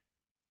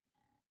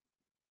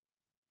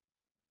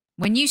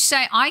 When you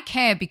say I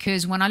care,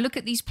 because when I look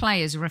at these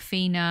players,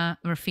 Rafinha,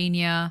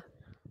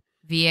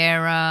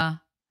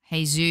 Vieira,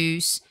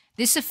 Jesus,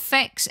 this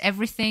affects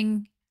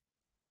everything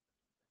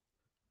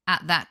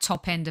at that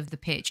top end of the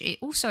pitch. It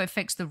also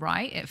affects the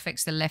right. It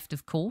affects the left,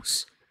 of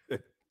course.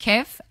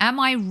 Kev, am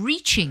I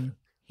reaching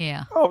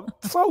here. Oh,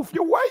 Soph,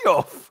 you're way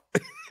off.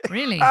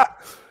 Really?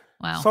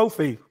 Wow.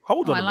 Sophie,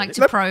 hold on. I like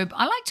to probe.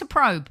 I like to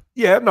probe.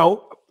 Yeah,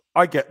 no,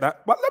 I get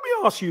that. But let me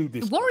ask you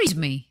this. It worries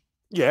me.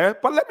 Yeah,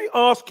 but let me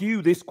ask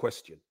you this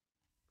question.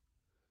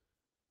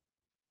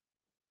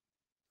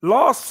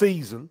 Last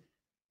season,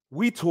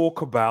 we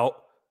talk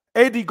about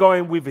Eddie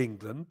going with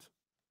England.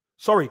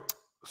 Sorry,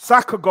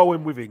 Saka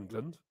going with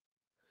England.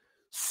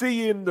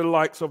 Seeing the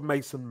likes of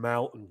Mason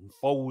Mount and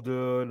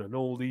Foden and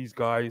all these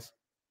guys.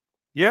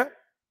 Yeah?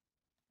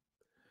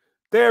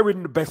 They're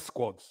in the best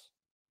squads.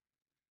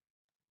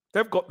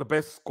 They've got the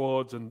best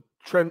squads, and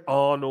Trent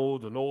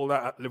Arnold and all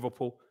that at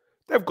Liverpool.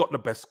 They've got the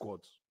best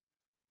squads.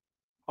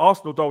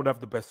 Arsenal don't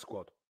have the best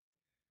squad.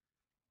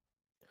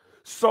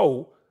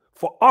 So,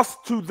 for us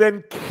to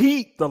then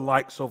keep the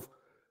likes of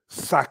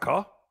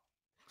Saka,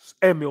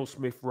 Emil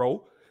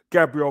Smith-Rowe,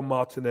 Gabriel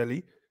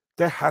Martinelli,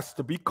 there has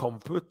to be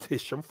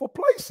competition for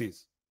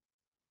places.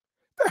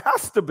 There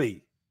has to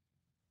be.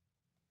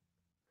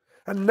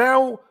 And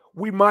now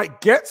we might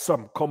get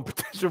some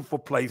competition for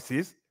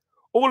places.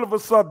 All of a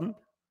sudden,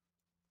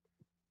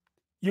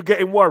 you're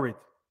getting worried.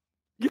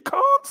 You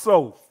can't,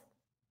 Soph.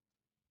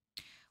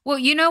 Well,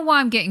 you know why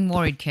I'm getting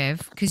worried,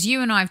 Kev? Because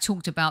you and I have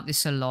talked about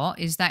this a lot,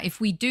 is that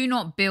if we do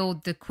not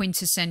build the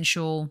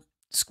quintessential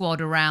squad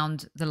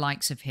around the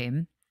likes of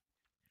him,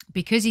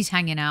 because he's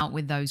hanging out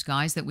with those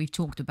guys that we've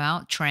talked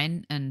about,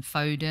 Trent and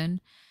Foden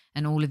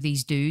and all of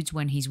these dudes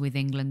when he's with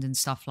England and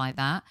stuff like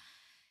that,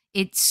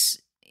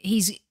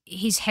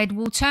 his head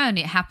will turn.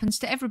 It happens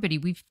to everybody.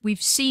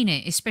 We've seen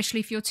it,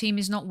 especially if your team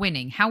is not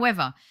winning.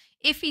 However,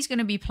 if he's going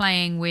to be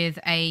playing with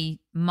a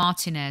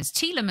Martinez,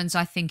 Tielemans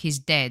I think is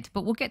dead,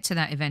 but we'll get to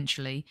that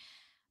eventually.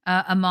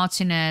 A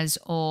Martinez,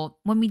 or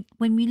when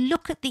we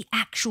look at the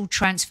actual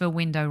transfer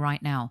window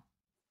right now,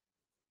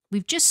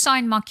 we've just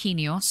signed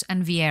Marquinhos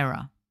and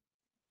Vieira.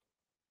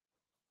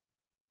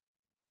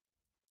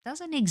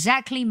 Doesn't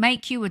exactly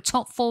make you a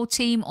top 4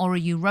 team or a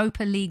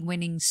Europa League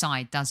winning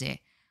side, does it?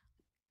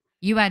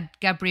 You add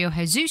Gabriel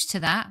Jesus to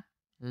that,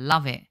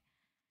 love it.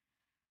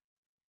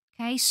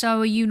 Okay, so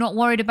are you not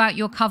worried about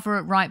your cover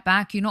at right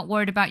back? You're not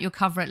worried about your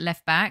cover at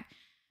left back?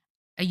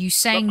 Are you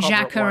saying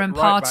Xhaka and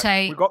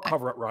Partey? We've got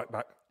cover at right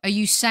back. Are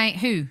you saying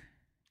who?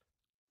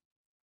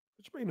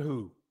 What do you mean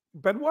who?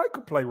 Ben White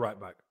could play right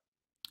back.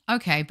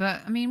 Okay,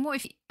 but I mean,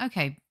 what if...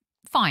 Okay,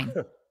 fine.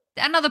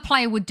 Another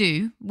player would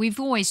do. We've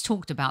always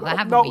talked about that,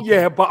 haven't we?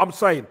 Yeah, but I'm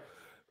saying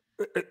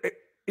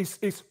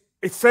it's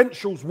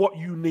essentials what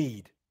you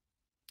need.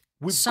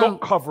 We've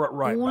got cover at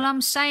right back. All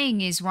I'm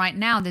saying is right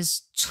now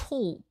there's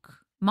talk.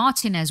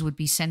 Martinez would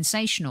be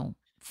sensational.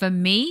 For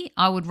me,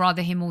 I would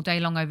rather him all day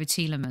long over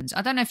Tielemans.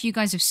 I don't know if you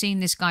guys have seen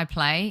this guy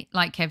play.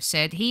 Like Kev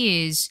said,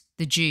 he is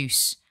the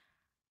juice.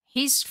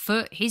 His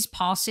foot, his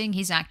passing,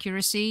 his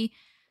accuracy,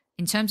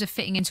 in terms of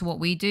fitting into what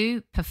we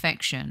do,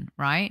 perfection,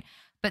 right?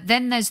 But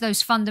then there's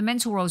those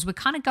fundamental roles. We're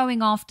kind of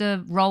going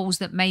after roles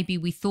that maybe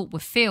we thought were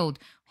filled.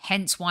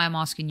 Hence why I'm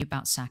asking you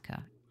about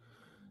Saka.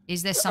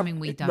 Is there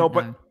something we don't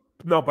know?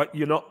 No, but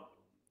you're not.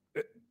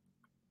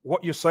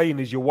 What you're saying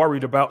is you're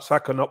worried about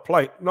Saka not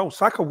playing. No,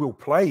 Saka will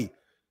play.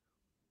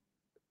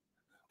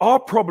 Our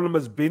problem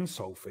has been,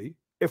 Sophie,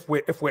 if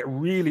we're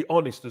really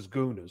honest as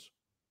Gooners,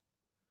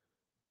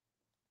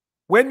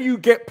 when you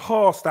get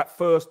past that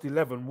first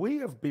 11, we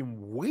have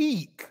been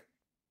weak.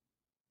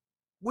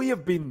 We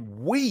have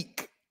been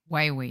weak.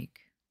 Way weak.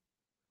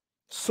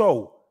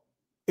 So,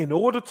 in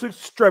order to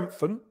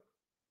strengthen,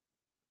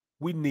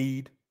 we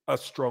need a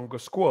stronger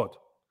squad.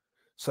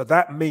 So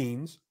that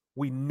means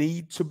we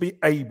need to be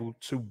able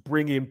to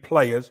bring in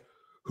players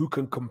who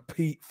can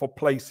compete for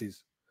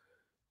places.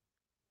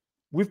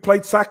 We've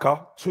played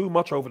Saka too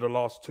much over the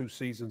last 2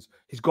 seasons.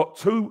 He's got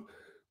 2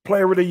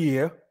 Player of the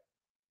Year.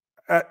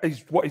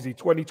 What is he,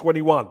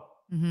 2021?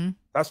 Mm-hmm.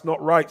 That's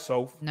not right,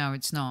 Soph. No,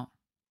 it's not.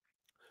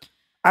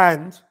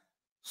 And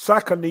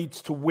Saka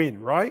needs to win,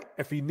 right?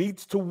 If he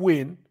needs to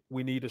win,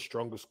 we need a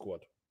stronger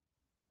squad.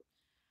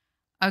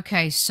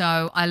 Okay,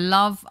 so I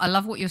love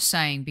what you're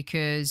saying,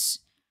 because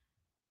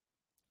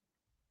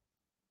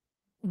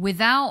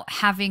without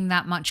having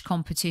that much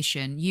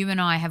competition, you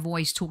and I have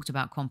always talked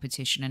about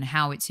competition and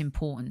how it's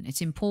important. It's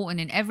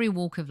important in every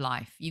walk of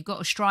life. You've got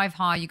to strive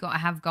high. You've got to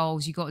have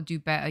goals. You've got to do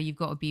better. You've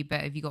got to be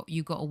better.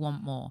 You've got to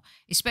want more,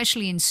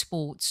 especially in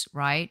sports,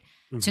 right?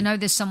 Mm-hmm. To know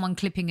there's someone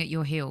clipping at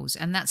your heels.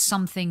 And that's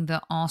something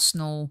that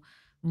Arsenal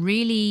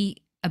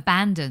really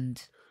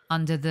abandoned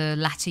under the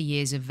latter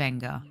years of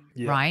Wenger,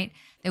 right?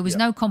 There was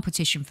no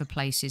competition for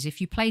places. If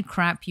you played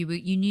crap, you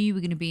knew you were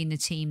going to be in the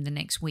team the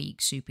next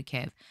week, Super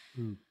Kev.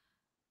 Mm.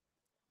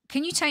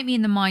 Can you take me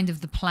in the mind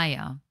of the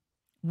player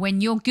when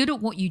you're good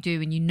at what you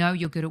do and you know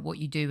you're good at what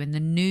you do and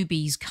the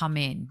newbies come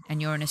in and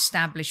you're an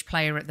established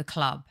player at the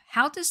club?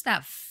 How does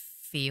that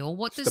feel?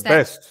 What does that...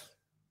 best.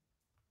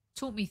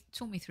 Talk me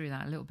through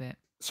that a little bit.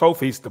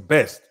 Sophie's the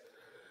best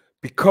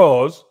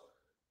because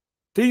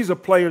these are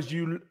players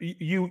you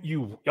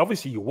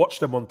obviously you watch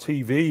them on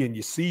TV and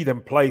you see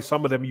them play.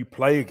 Some of them you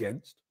play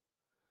against,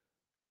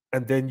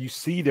 and then you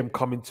see them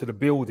come into the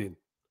building.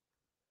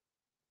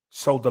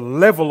 So the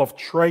level of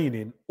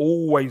training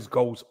always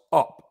goes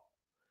up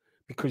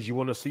because you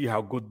want to see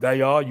how good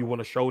they are. You want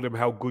to show them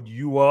how good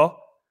you are.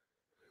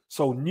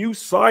 So new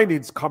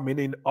signings coming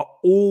in are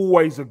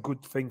always a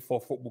good thing for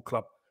a football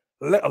club,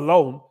 let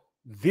alone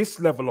this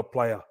level of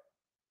player.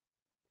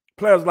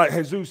 Players like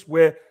Jesus,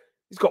 where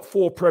he's got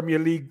 4 Premier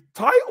League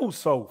titles,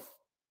 Soph.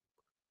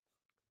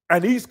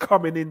 And he's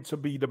coming in to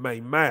be the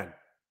main man.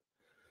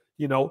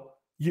 You know,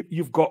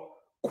 you've got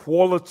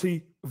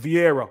quality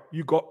Vieira.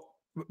 You got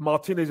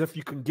Martinez if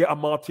you can get a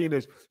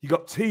Martinez. You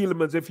got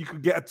Tielemans if you can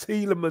get a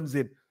Tielemans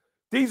in.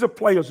 These are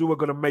players who are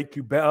going to make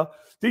you better.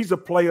 These are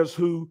players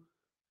who,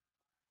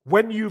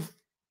 when you've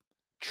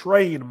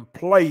trained and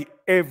play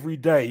every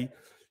day,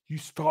 you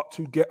start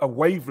to get a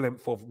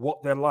wavelength of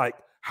what they're like,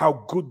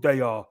 how good they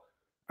are.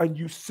 And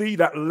you see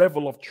that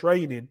level of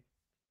training.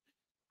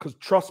 Because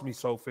trust me,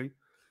 Sophie,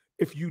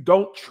 if you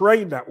don't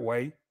train that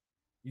way,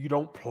 you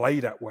don't play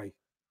that way.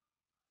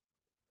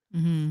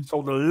 Mm-hmm.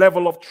 So the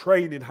level of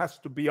training has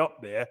to be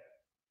up there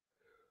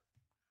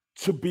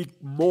to be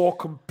more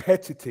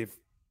competitive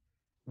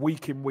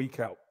week in, week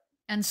out.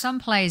 And some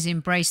players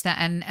embrace that,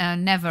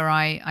 and never.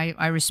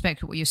 I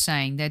respect what you're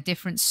saying. They're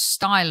different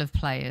style of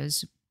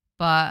players,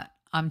 but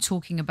I'm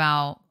talking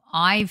about,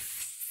 I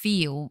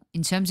feel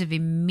in terms of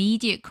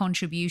immediate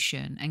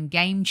contribution and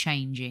game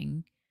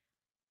changing,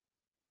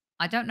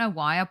 I don't know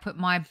why I put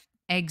my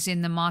eggs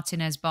in the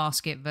Martinez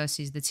basket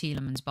versus the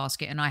Tielemans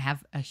basket, and I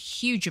have a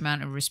huge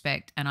amount of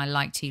respect, and I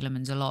like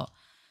Tielemans a lot.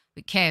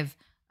 But Kev,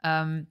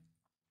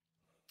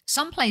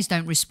 some players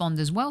don't respond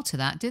as well to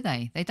that, do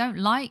they? They don't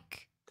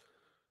like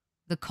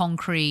the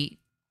concrete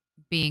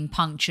being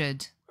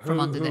punctured from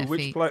under their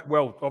feet.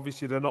 Well,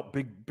 obviously they're not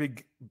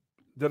big.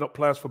 They're not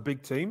players for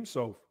big teams,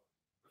 so.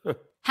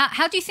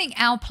 How do you think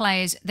our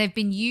players, they've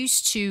been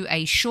used to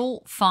a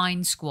short,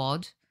 fine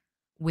squad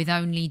with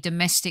only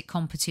domestic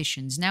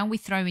competitions. Now we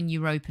throw in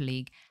Europa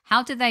League.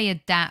 How do they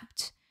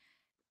adapt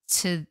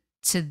to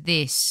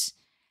this?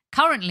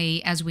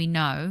 Currently, as we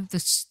know,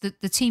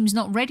 the team's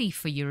not ready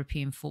for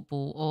European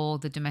football or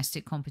the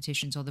domestic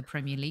competitions or the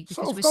Premier League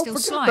because we're still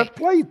slight.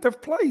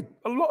 They've played.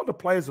 A lot of the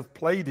players have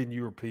played in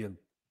European.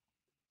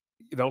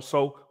 You know,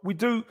 so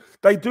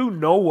they do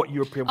know what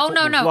European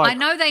football is like. I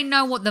know they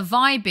know what the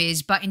vibe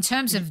is, but in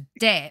terms of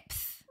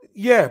depth.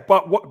 Yeah,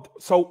 but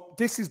so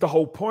this is the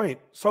whole point,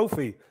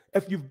 Sophie.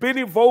 If you've been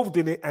involved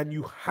in it and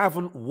you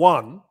haven't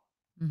won,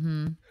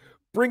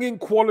 bringing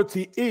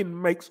quality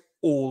in makes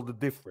all the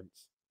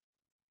difference.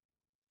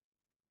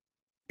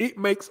 It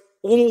makes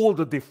all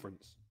the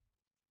difference.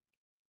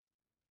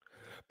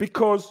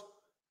 Because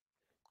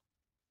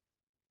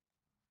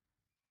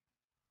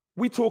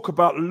we talk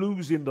about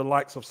losing the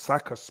likes of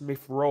Saka,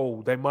 Smith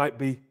Rowe. They might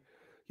be,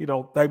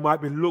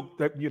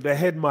 their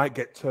head might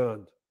get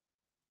turned.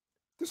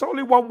 There's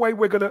only one way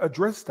we're going to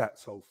address that,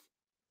 Soph.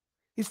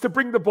 Is to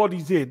bring the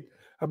bodies in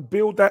and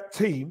build that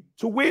team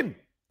to win.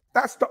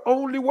 That's the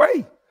only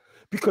way.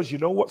 Because you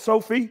know what,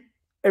 Sophie?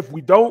 If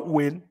we don't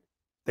win,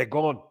 they're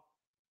gone.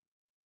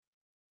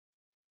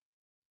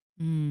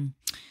 Do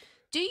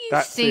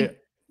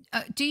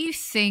you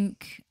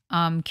think,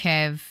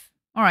 Kev,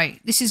 all right,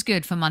 this is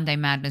good for Monday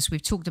Madness.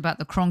 We've talked about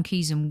the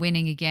Cronkies and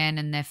winning again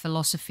and their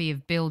philosophy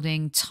of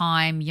building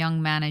time,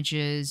 young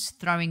managers,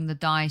 throwing the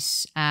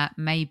dice at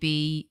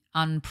maybe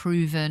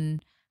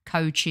unproven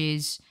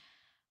coaches.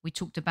 We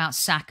talked about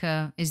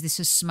Saka. Is this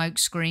a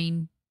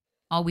smokescreen?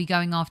 Are we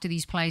going after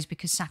these players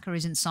because Saka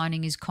isn't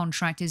signing his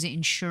contract? Is it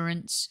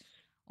insurance?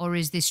 Or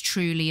is this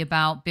truly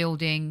about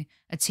building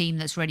a team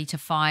that's ready to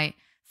fight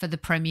for the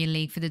Premier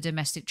League, for the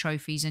domestic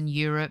trophies in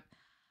Europe?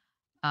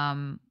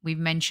 We've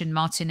mentioned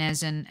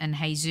Martinez and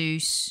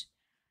Jesus.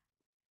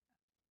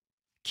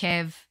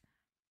 Kev,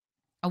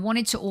 I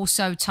wanted to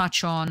also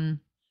touch on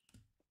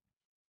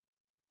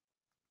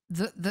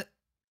the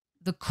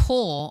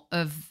core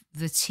of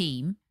the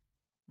team,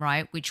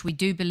 right, which we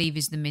do believe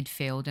is the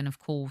midfield, and of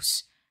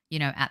course,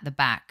 at the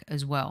back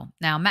as well.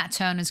 Now, Matt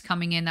Turner's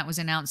coming in. That was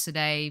announced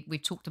today.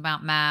 We've talked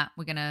about Matt.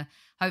 We're going to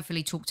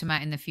hopefully talk to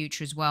Matt in the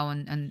future as well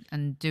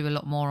and do a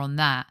lot more on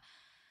that.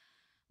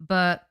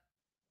 But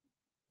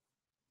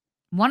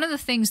one of the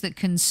things that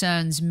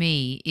concerns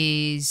me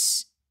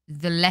is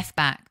the left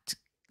back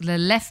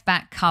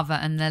cover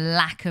and the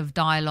lack of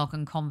dialogue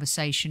and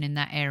conversation in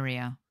that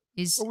area.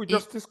 We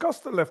just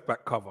discussed the left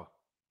back cover.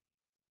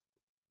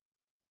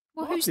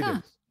 Well, who's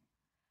that?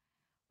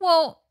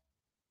 Well,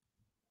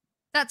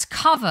 that's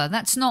cover.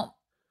 That's not.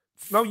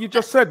 No, you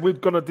just said we're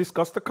going to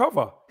discuss the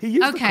cover. He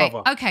is the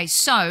cover. Okay.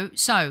 So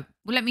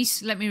let me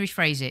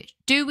rephrase it.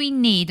 Do we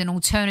need an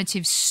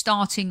alternative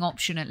starting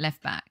option at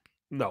left back?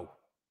 No,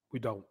 we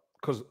don't.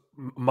 Because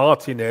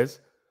Martinez,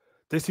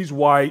 this is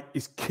why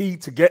it's key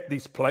to get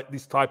this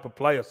type of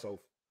player, Soph.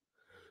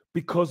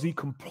 Because he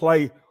can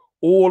play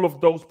all of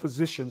those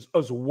positions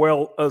as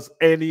well as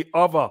any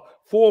other.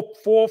 Four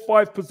or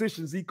five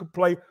positions he could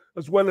play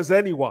as well as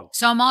anyone.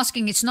 So I'm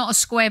asking, it's not a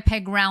square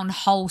peg round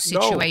hole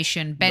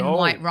situation. Ben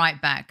White right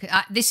back.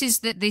 This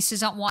is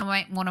what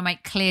I want to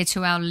make clear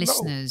to our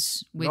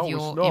listeners with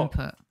your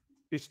input.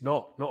 It's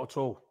not at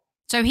all.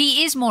 So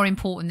he is more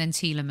important than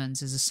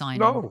Tielemans as a signing?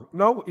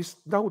 No,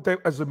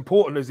 they're as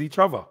important as each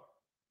other.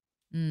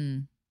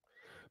 Mm.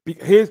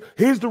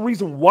 Here's the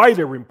reason why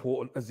they're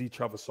important as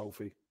each other,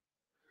 Sophie.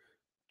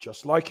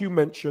 Just like you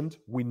mentioned,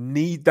 we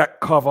need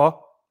that cover.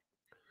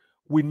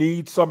 We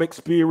need some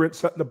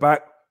experience at the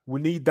back.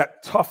 We need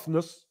that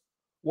toughness.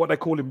 What they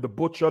call him, the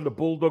butcher, the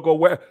bulldog, or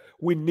where.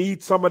 We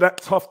need some of that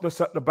toughness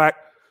at the back.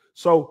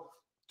 So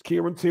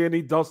Kieran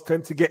Tierney does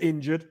tend to get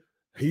injured.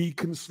 He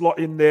can slot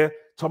in there.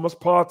 Thomas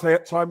Partey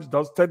at times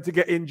does tend to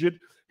get injured.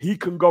 He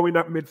can go in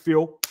that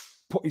midfield,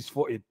 put his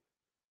foot in.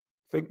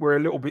 I think we're a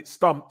little bit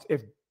stumped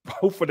if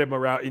both of them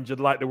are out injured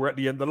like they were at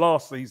the end of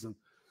last season.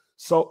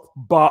 So,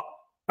 but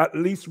at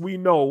least we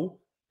know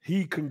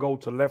he can go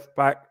to left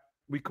back.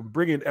 We can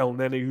bring in El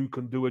Neni who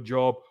can do a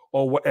job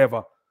or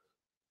whatever.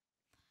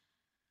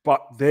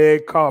 But there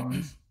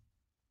comes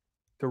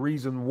the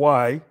reason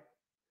why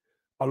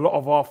a lot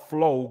of our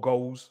flow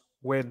goes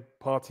when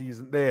Partey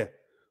isn't there.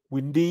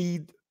 We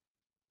need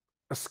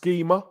a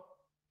schemer.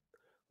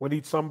 We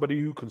need somebody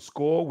who can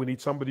score. We need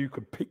somebody who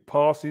can pick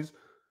passes.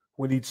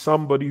 We need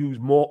somebody who's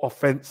more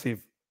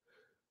offensive.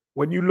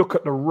 When you look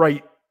at the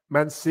rate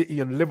Man City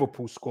and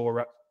Liverpool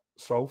score at,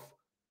 Soph,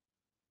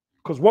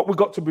 because what we've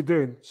got to be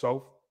doing,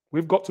 Soph,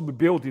 we've got to be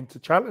building to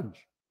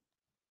challenge.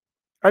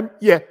 And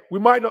yeah, we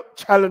might not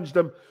challenge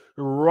them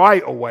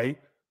right away,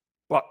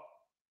 but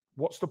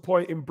what's the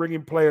point in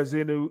bringing players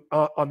in who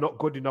are not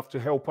good enough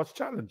to help us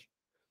challenge?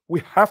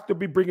 We have to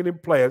be bringing in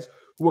players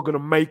who are going to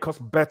make us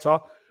better,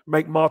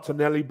 make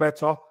Martinelli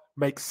better,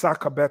 make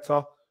Saka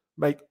better,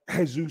 make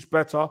Jesus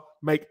better,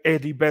 make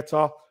Eddie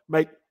better,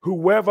 make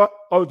whoever,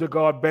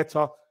 Odegaard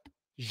better,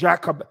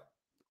 Xhaka.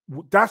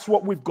 That's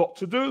what we've got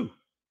to do.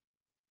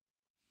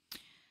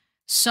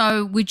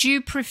 So would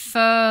you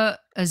prefer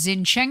a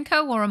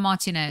Zinchenko or a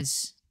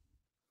Martinez?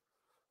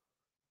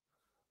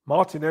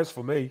 Martinez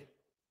for me.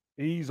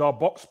 He's our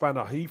box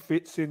spanner. He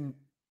fits in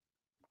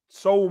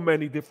so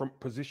many different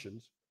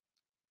positions.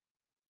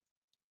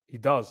 He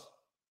does.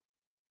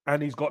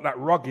 And he's got that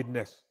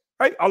ruggedness.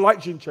 Hey, I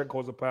like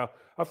Zinchenko as a player.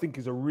 I think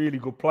he's a really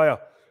good player.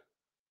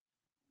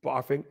 But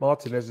I think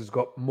Martinez has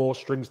got more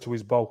strings to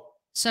his bow.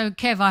 So,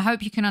 Kev, I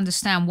hope you can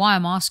understand why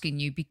I'm asking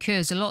you,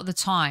 because a lot of the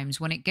times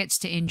when it gets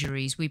to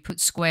injuries, we put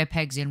square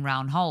pegs in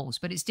round holes.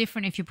 But it's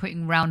different if you're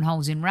putting round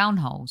holes in round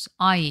holes,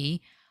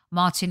 i.e.,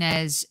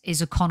 Martinez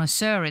is a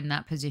connoisseur in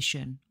that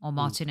position, or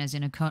Martinez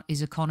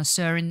is a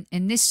connoisseur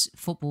in this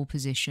football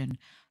position.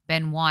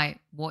 Ben White,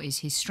 what is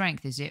his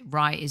strength? Is it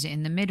right? Is it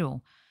in the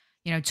middle?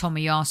 You know,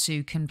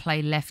 Tomiyasu can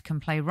play left, can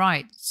play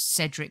right.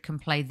 Cedric can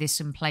play this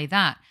and play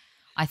that.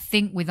 I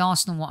think with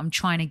Arsenal, what I'm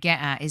trying to get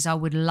at is I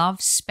would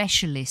love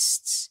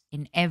specialists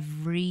in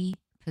every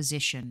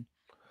position.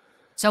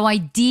 So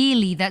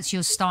ideally, that's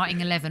your starting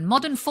 11.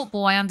 Modern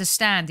football, I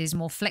understand, is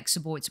more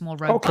flexible. It's more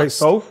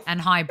robust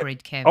and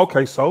hybrid, Kev.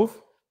 Okay, so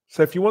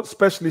if you want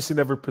specialists in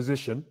every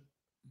position,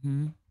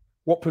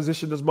 what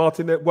position does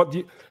Martinez? What do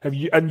you have?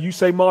 You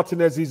say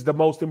Martinez is the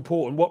most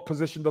important. What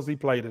position does he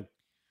play in?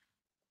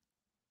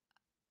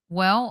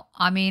 Well,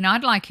 I mean,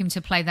 I'd like him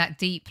to play that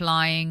deep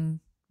lying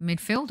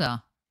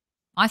midfielder.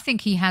 I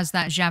think he has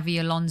that Xavi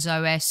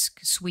Alonso-esque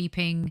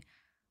sweeping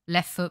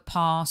left foot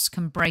pass,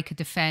 can break a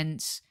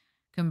defence,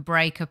 can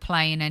break a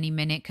play in any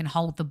minute, can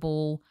hold the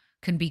ball,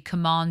 can be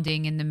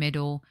commanding in the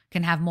middle,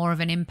 can have more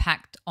of an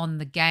impact on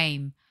the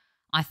game,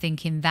 I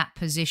think, in that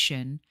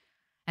position.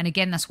 And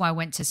again, that's why I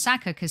went to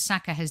Saka, because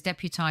Saka has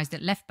deputised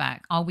at left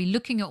back. Are we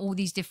looking at all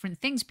these different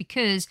things?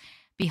 Because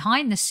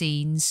behind the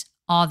scenes,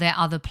 are there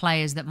other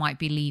players that might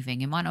be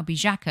leaving? It might not be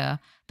Xhaka,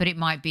 but it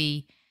might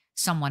be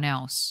someone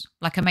else,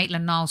 like a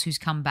Maitland-Niles who's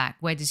come back.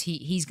 Where does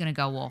he's going to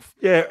go off?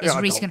 Yeah, is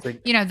Reece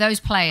think, you know,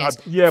 those players.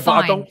 But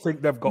I don't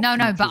think they've got. No,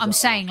 but I'm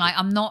saying, like,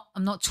 I'm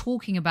not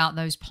talking about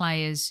those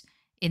players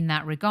in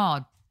that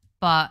regard.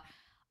 But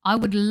I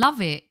would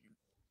love it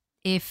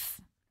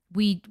if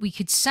we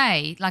could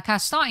say, like, our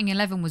starting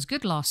 11 was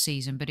good last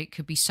season, but it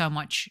could be so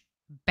much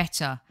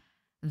better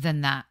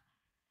than that.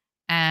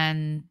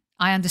 And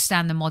I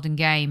understand the modern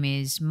game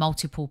is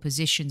multiple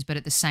positions, but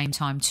at the same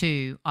time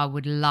too, I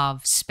would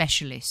love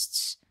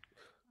specialists.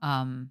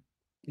 I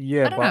don't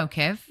know,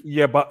 Kev.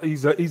 Yeah, but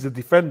he's a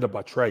defender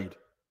by trade.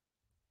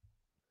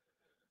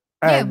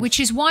 And yeah, which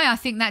is why I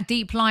think that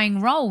deep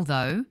lying role,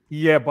 though.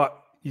 Yeah,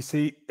 but you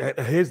see,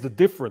 here's the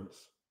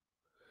difference.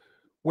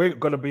 We're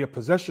going to be a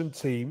possession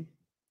team,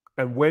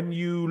 and when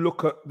you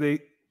look at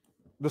the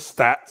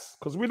stats,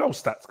 because we know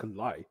stats can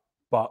lie,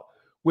 but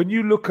when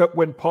you look at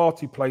when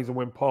Partey plays and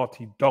when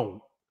Partey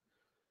don't,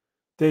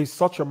 there's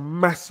such a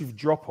massive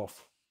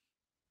drop-off.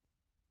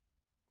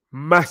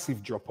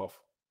 Massive drop-off.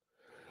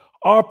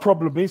 Our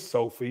problem is,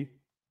 Sophie,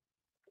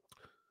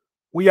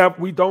 we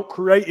don't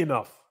create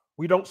enough.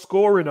 We don't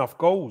score enough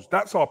goals.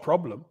 That's our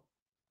problem.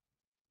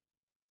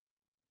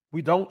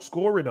 We don't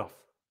score enough.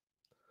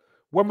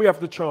 When we have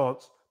the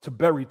chance to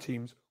bury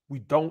teams, we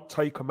don't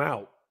take them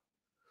out.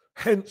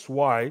 Hence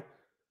why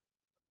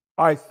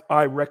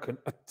I reckon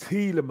a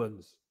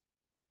Tielemans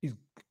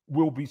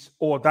will be,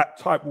 or that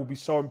type will be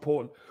so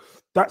important.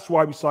 That's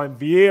why we signed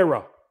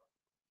Vieira.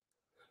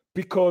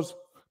 because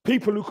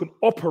people who can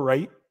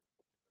operate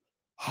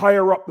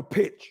higher up the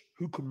pitch,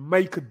 who can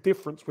make a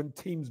difference when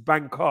teams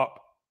bank up,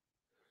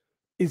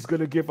 is going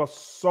to give us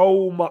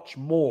so much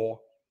more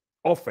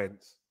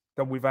offense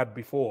than we've had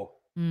before.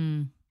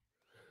 Mm.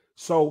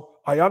 So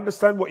I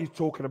understand what you're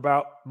talking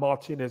about,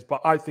 Martinez,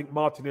 but I think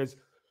Martinez,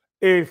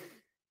 if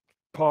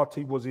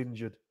Partey was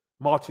injured,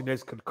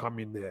 Martinez could come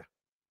in there.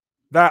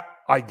 That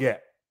I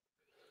get.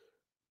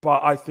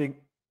 But I think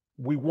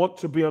we want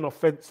to be an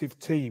offensive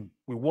team.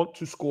 We want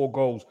to score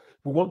goals.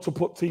 We want to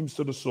put teams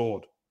to the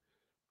sword.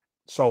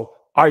 So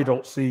I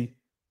don't see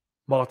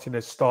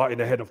Martinez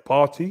starting ahead of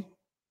Partey.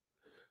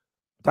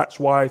 That's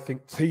why I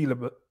think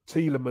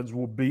Tielemans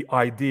will be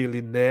ideal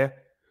in there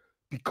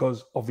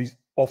because of his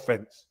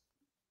offense.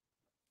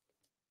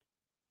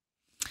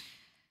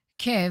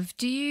 Kev,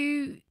 do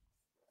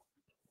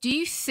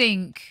you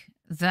think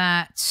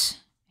that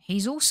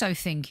he's also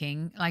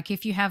thinking, like,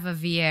 if you have a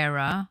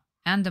Vieira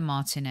and a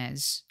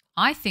Martinez,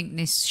 I think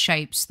this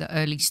shapes the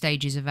early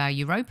stages of our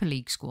Europa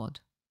League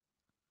squad?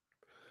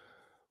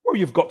 Well,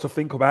 you've got to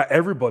think about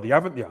everybody,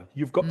 haven't you?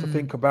 You've got to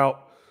think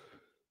about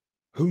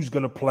who's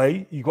going to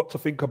play. You've got to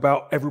think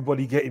about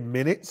everybody getting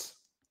minutes.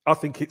 I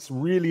think it's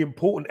really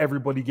important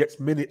everybody gets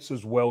minutes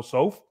as well,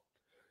 Soph.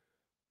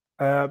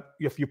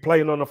 If you're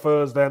playing on a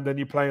Thursday and then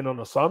you're playing on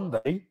a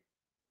Sunday,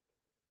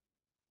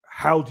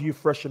 how do you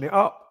freshen it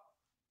up?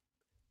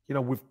 You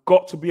know, we've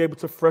got to be able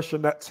to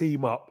freshen that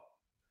team up.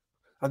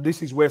 And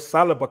this is where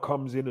Saliba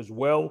comes in as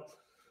well.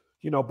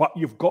 You know, but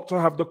you've got to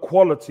have the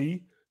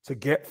quality to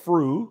get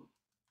through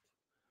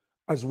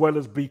as well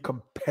as be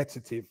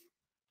competitive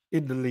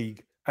in the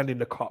league and in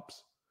the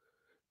cups.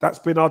 That's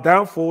been our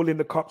downfall in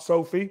the cup,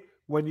 Sophie.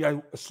 When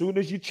you, as soon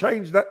as you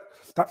change that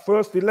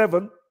first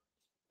 11,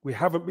 we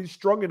haven't been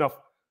strong enough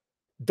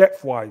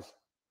depth-wise.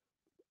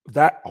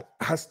 That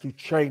has to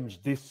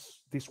change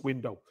this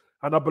window,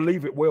 and I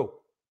believe it will.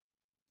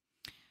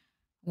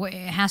 Well, it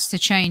has to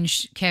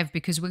change, Kev,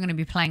 because we're going to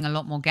be playing a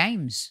lot more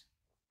games.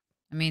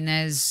 I mean,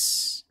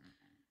 there's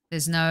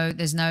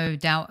no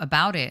doubt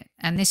about it.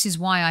 And this is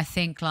why I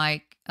think,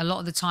 like, a lot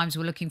of the times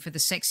we're looking for the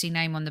sexy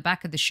name on the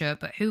back of the shirt,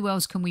 but who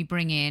else can we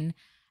bring in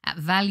at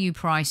value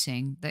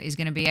pricing that is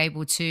going to be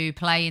able to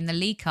play in the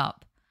League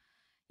Cup,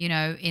 you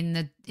know, in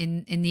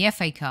the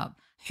FA Cup?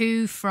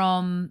 Who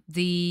from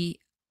the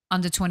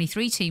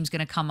under-23 team's going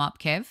to come up,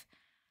 Kev?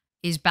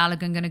 Is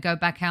Balogun going to go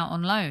back out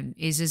on loan?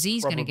 Is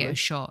Aziz going to get a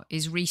shot?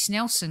 Is Reece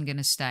Nelson going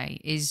to stay?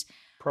 Is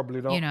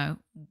probably not. You know,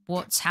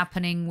 what's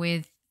happening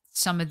with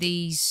some of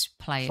these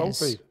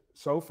players?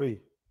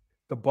 Sophie,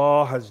 the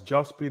bar has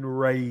just been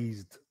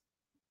raised.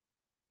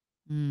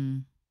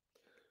 Mm.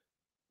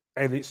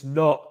 And it's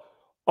not,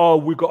 oh,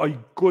 we've got a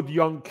good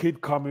young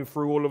kid coming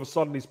through. All of a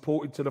sudden he's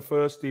ported to the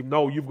first team.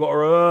 No, you've got to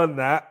earn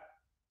that.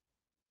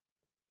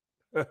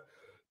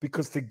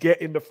 Because to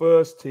get in the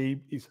first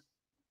team is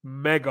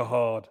mega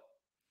hard.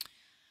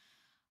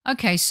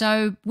 Okay,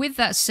 so with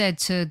that said,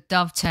 to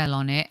dovetail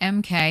on it,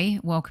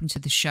 MK, welcome to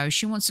the show.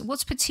 She wants,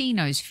 what's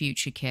Patino's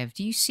future, Kev?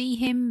 Do you see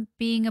him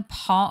being a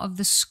part of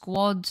the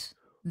squad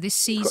this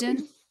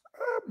season?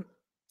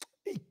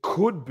 He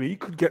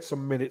could get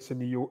some minutes in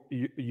the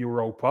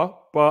Europa,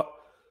 but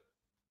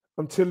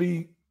until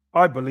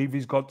I believe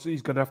he's going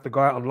to have to go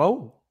out on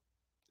loan.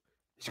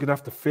 He's going to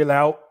have to fill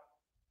out.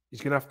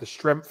 He's going to have to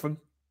strengthen.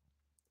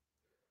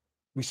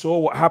 We saw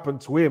what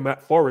happened to him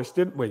at Forest,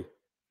 didn't we?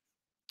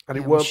 And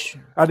it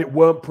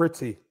weren't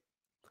pretty.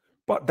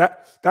 But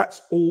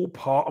that's all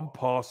part and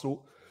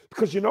parcel.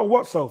 Because you know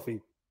what,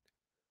 Sophie?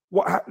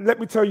 Let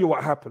me tell you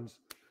what happens.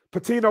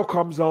 Patino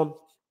comes on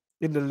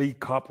in the League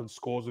Cup and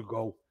scores a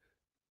goal.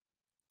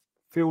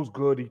 Feels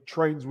good. He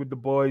trains with the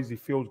boys. He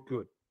feels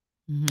good.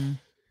 Mm-hmm.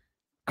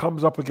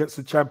 Comes up against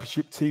the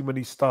championship team and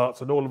he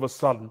starts, and all of a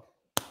sudden,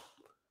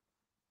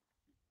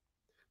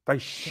 they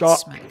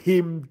shut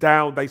him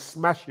down. They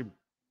smash him.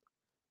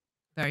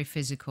 Very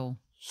physical.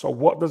 So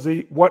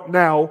what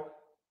now?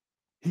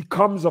 He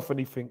comes off and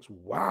he thinks,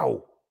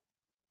 wow,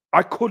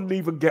 I couldn't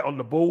even get on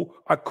the ball.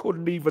 I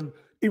couldn't even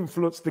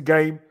influence the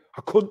game.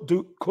 I couldn't.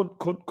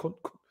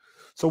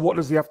 So what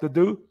does he have to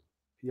do?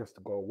 He has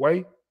to go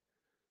away.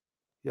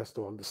 He has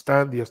to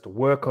understand. He has to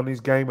work on his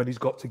game, and he's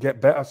got to get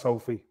better,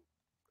 Sophie.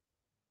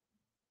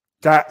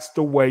 That's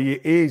the way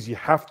it is. You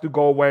have to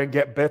go away and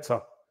get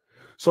better.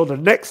 So the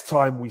next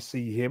time we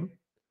see him,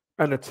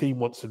 and the team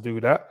wants to do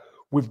that,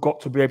 we've got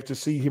to be able to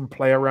see him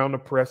play around the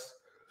press,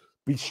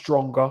 be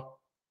stronger,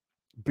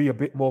 be a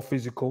bit more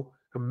physical.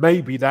 And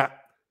maybe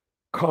that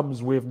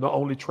comes with not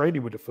only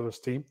training with the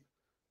first team,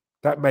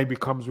 that maybe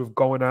comes with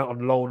going out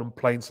on loan and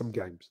playing some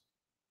games.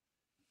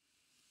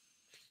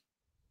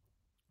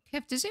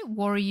 Kev, does it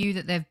worry you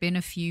that there have been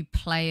a few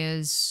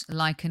players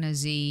like an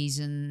Aziz,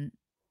 and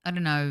I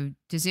don't know,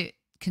 does it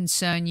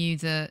concern you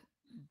that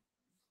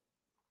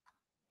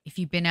if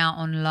you've been out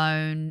on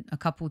loan a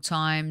couple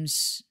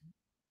times,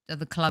 are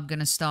the club going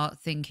to start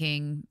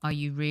thinking, are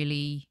you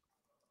really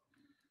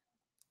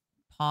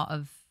part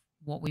of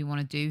what we want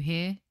to do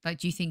here? Like,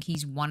 do you think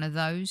he's one of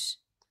those?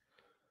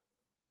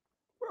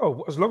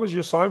 Well, as long as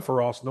you're signed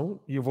for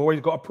Arsenal, you've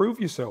always got to prove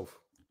yourself.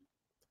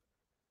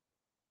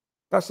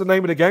 That's the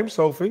name of the game,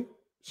 Sophie.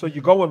 So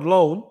you go on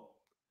loan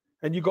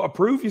and you got to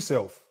prove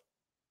yourself.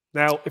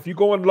 Now, if you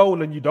go on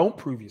loan and you don't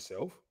prove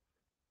yourself,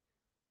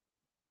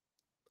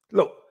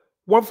 look,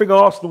 one thing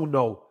Arsenal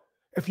know,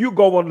 if you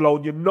go on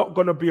loan, you're not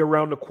going to be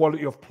around the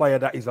quality of player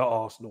that is at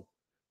Arsenal.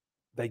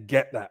 They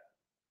get that.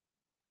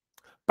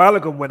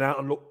 Balogun went out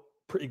and looked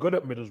pretty good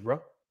at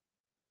Middlesbrough.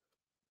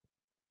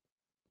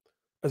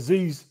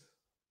 Aziz,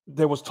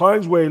 there was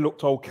times where he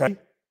looked okay,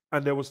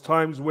 and there was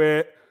times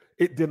where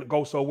it didn't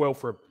go so well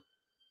for him.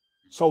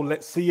 So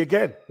let's see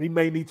again. He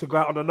may need to go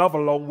out on another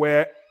loan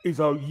where he's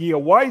a year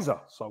wiser.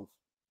 So,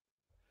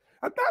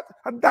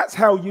 and that's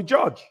how you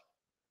judge.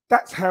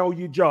 That's how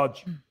you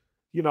judge,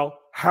 you know,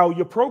 how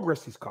your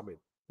progress is coming.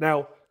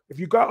 Now, if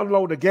you go out on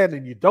loan again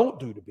and you don't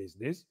do the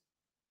business,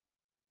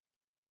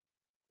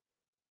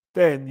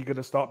 then you're going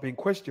to start being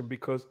questioned,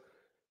 because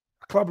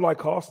a club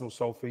like Arsenal,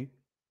 Sophie,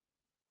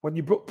 when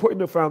you putting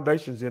the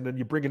foundations in and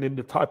you're bringing in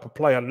the type of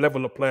player and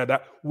level of player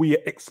that we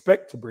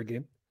expect to bring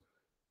in,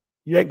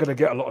 you ain't going to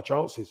get a lot of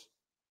chances.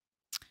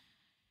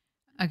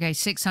 Okay,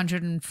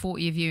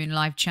 640 of you in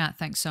live chat.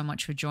 Thanks so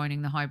much for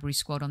joining the Highbury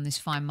Squad on this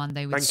fine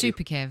Monday with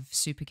Super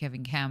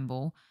Kevin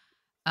Campbell.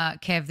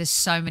 Kev, there's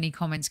so many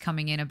comments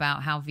coming in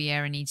about how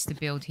Vieira needs to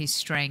build his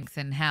strength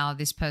and how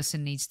this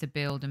person needs to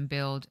build and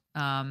build.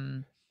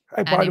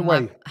 Hey, by the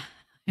way,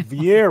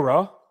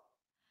 Vieira,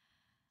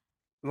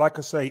 like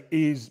I say,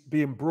 is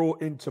being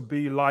brought in to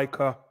be like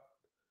a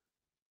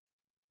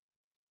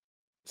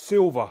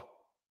Silva,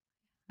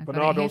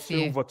 Bernardo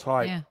Silva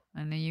type. Yeah,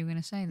 I knew you were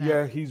going to say that.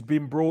 Yeah, he's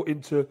been brought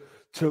in to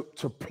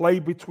play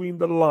between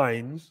the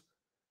lines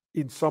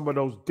in some of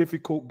those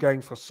difficult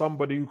games for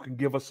somebody who can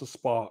give us a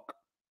spark.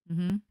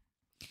 Mm-hmm.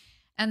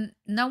 And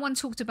no one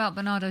talked about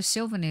Bernardo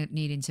Silva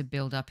needing to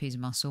build up his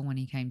muscle when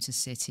he came to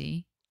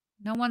City.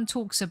 No one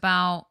talks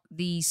about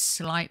these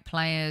slight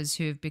players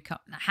who have become...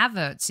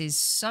 Havertz is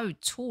so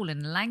tall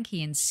and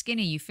lanky and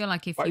skinny. You feel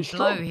like if you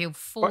blow, he'll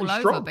fall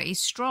over, but he's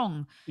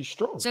strong. He's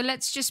strong. So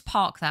let's just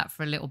park that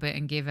for a little bit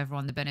and give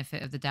everyone the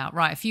benefit of the doubt.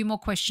 Right, a few more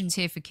questions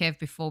here for Kev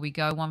before we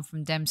go. One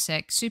from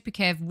Demsek. Super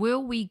Kev,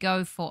 will we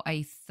go for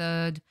a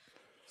third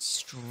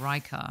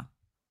striker?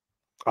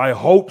 I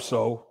hope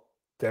so,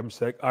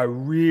 Demsek. I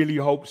really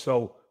hope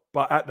so.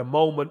 But at the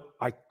moment,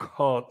 I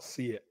can't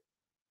see it.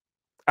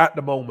 At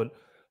the moment,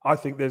 I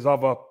think there's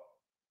other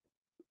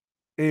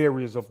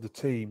areas of the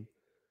team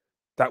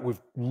that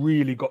we've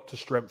really got to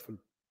strengthen.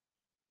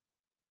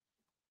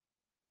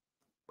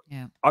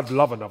 Yeah. I'd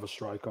love another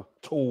striker.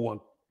 Tall one,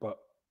 but...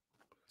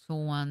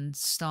 Tall one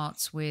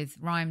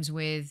rhymes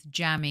with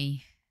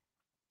jammy.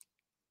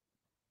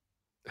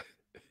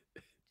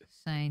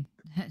 Just saying.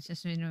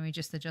 Just let me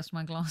just adjust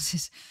my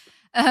glasses.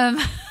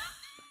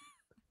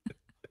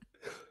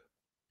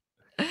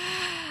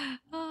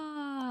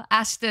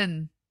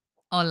 Aston.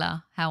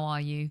 Hola, how are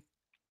you?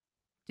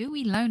 Do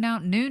we loan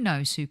out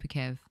Nuno, Super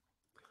Kev?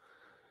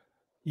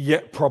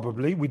 Yeah,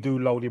 probably. We do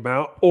loan him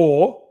out.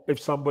 Or if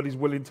somebody's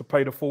willing to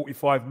pay the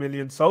 45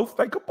 million Soph,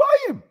 they could buy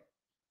him.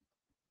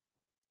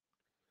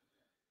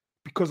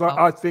 Because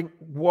I think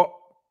what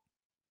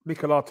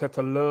Mikel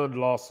Arteta learned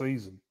last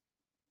season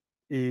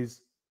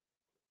is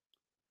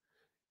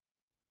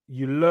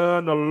you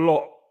learn a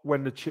lot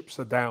when the chips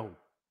are down.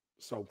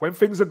 So when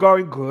things are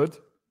going good,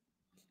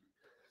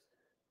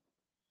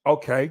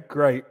 okay,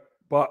 great.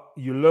 But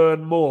you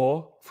learn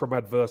more from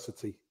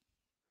adversity.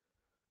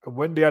 And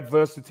when the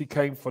adversity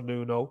came for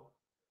Nuno,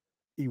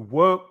 he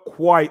weren't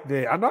quite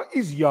there. I know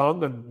he's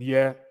young and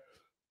yeah,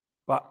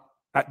 but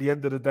at the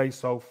end of the day,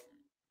 Soph,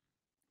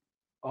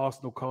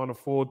 Arsenal can't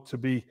afford to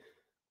be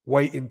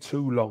waiting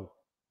too long.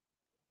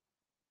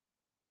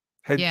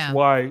 Hence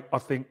why I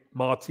think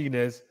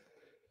Martinez,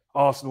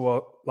 Arsenal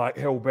are like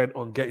hell-bent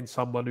on getting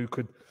someone who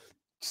could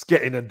just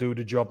get in and do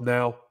the job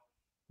now.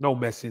 No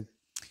messing.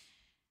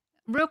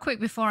 Real quick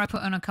before I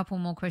put on a couple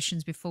more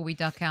questions before we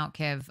duck out,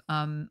 Kev,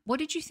 what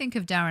did you think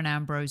of Darren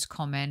Ambrose's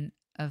comment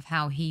of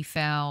how he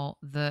felt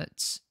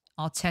that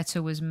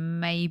Arteta was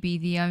maybe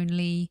the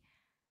only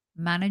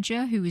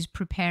manager who was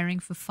preparing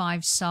for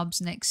 5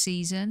 subs next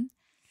season?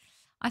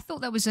 I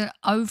thought that was an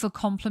over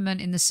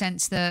compliment in the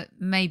sense that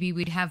maybe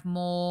we'd have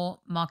more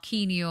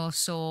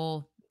Marquinhos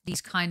or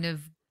these kind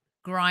of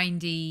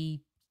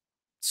grindy,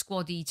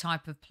 squaddy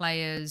type of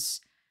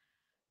players.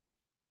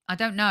 I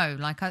don't know.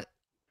 Like, I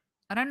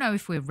don't know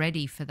if we're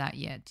ready for that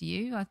yet. Do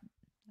you? I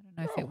don't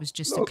know if it was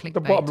just a clickbait.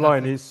 The bottom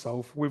line is,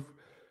 Soph,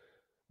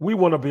 we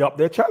want to be up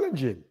there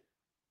challenging.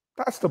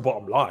 That's the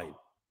bottom line.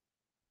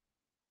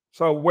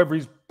 So whether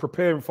he's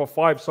preparing for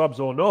 5 subs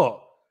or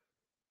not,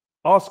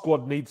 our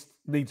squad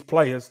needs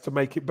players to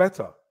make it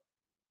better.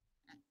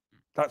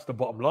 That's the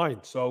bottom line.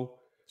 So,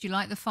 do you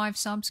like the 5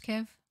 subs,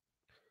 Kev?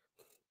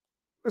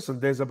 Listen,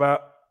 there's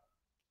about,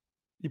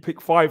 you pick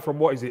 5 from,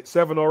 what is it,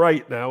 7 or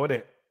 8 now, isn't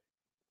it?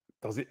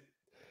 Does it?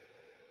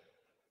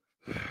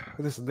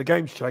 Listen, the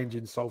game's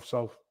changing, so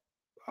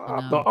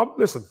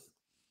listen,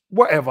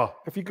 whatever.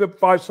 If you get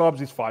 5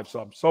 subs, it's 5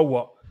 subs. So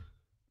what?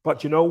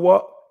 But you know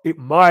what? It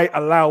might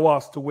allow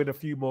us to win a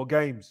few more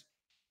games.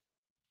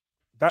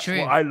 That's what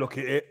I look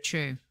at it.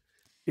 True.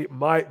 it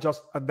might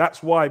just, and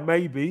that's why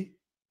maybe,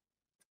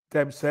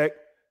 Demsek,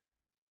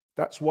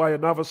 that's why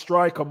another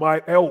striker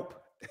might help.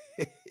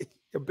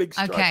 A big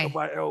striker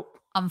might help.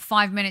 I'm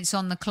 5 minutes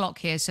on the clock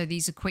here, so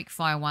these are quick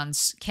fire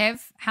ones.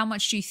 Kev, how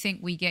much do you think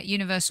we get?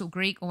 Universal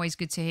Greek, always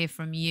good to hear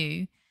from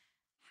you.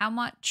 How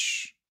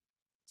much?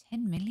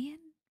 10 million?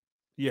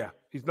 Yeah,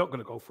 he's not going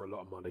to go for a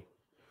lot of money.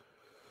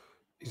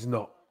 He's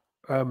not.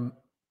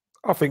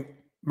 I think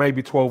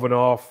maybe 12 and a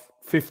half,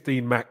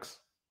 15 max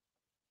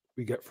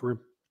we get for him.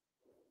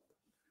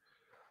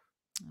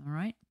 All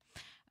right.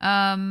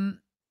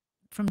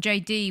 From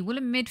JD, will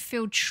a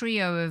midfield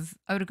trio of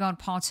Odegaard,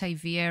 Partey,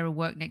 Vieira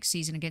work next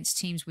season against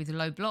teams with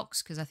low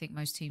blocks? Because I think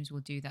most teams will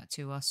do that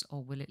to us,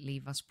 or will it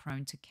leave us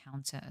prone to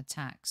counter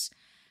attacks?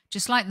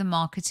 Just like the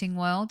marketing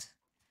world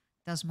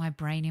does my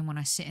brain in when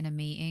I sit in a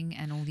meeting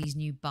and all these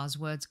new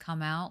buzzwords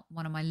come out.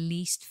 One of my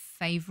least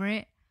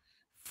favorite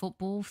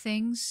football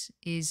things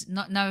is,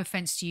 no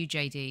offense to you,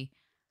 JD,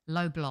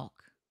 low block.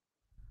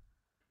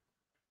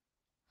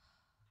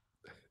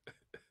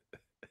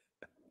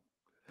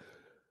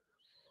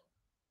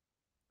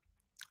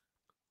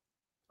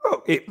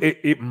 Oh,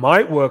 it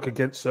might work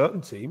against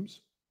certain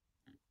teams.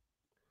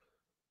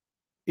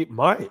 It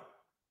might.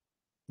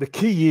 The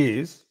key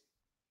is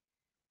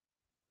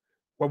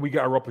when we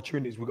get our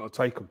opportunities, we've got to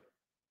take them.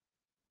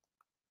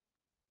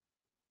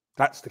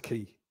 That's the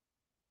key.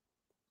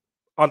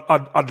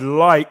 I'd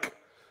like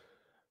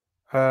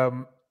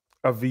a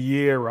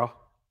Vieira.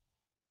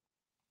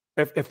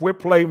 If we're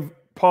playing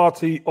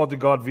Partey,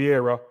 Odegaard,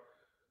 Vieira,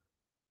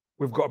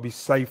 we've got to be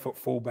safe at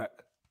fullback.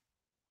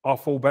 Our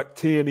fullback,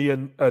 Tierney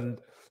and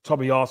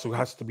Tommy Arsenal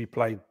has to be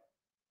playing.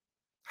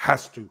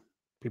 Has to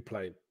be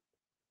playing.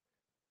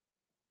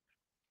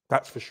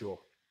 That's for sure.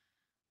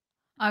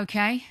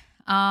 Okay.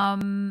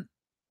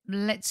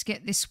 Let's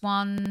get this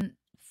one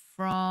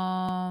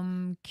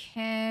from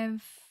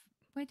Kev.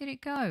 Where did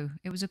it go?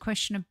 It was a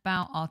question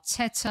about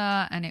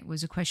Arteta, and it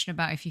was a question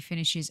about if he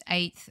finishes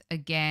 8th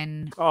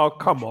again. Oh,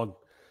 come on.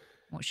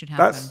 What should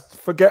happen?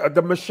 Forget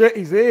the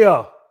machete's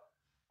here.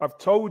 I've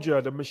told you,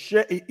 the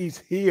machete is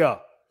here.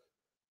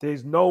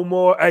 There's no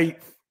more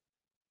 8th.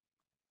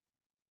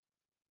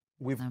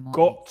 We've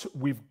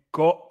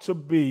got to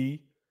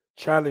be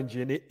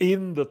challenging it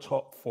in the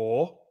top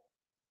 4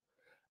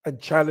 and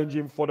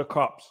challenging for the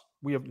cups.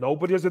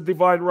 Nobody has a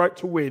divine right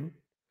to win,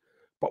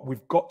 but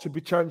we've got to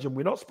be challenging.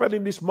 We're not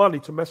spending this money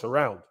to mess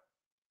around.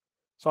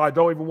 So I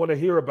don't even want to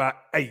hear about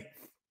 8th.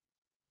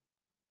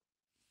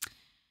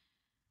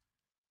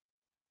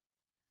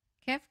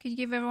 Kev, could you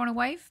give everyone a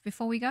wave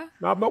before we go?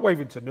 No, I'm not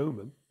waving to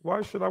Newman.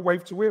 Why should I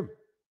wave to him?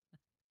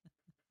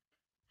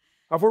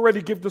 I've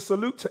already given the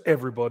salute to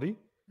everybody.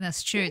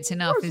 That's true. It's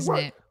enough, isn't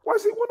it? Why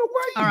does he want to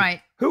wave? All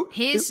right.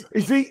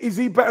 Is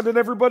he better than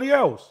everybody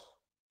else?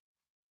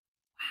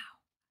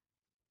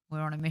 Wow.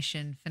 We're on a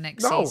mission for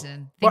next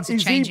season. Things are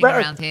changing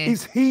around here.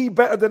 Is he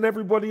better than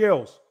everybody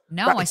else?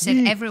 No, I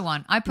said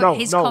everyone. I put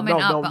his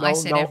comment up, but I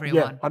said everyone.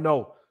 Yeah, I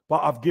know.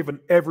 But I've given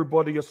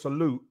everybody a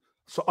salute.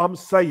 So I'm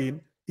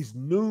saying, is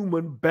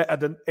Newman better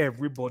than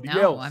everybody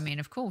else? No, I mean,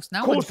 of course.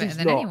 No one's better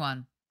than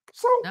anyone.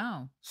 So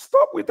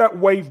stop with that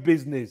wave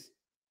business,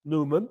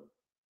 Newman.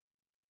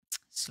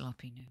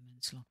 Sloppy, Newman,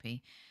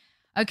 sloppy.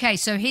 Okay,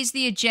 so here's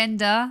the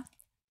agenda.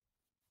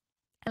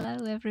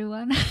 Hello,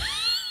 everyone.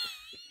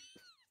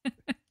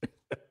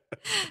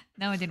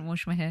 No, I didn't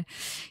wash my hair.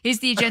 Here's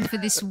the agenda for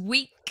this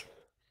week.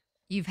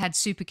 You've had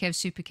Super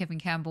Kevin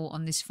Campbell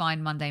on this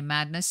fine Monday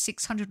Madness.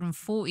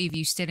 640 of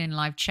you still in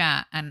live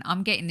chat, and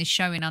I'm getting this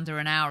show in under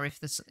an hour if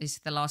this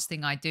is the last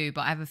thing I do,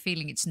 but I have a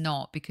feeling it's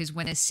not, because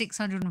when there's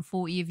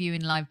 640 of you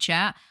in live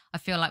chat, I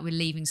feel like we're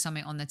leaving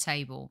something on the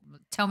table.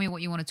 Tell me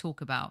what you want to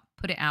talk about.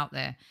 Put it out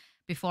there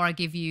before I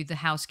give you the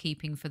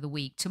housekeeping for the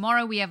week.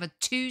 Tomorrow we have a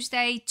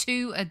Tuesday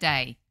 2 a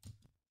day.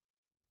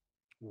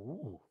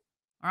 Ooh.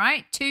 All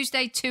right,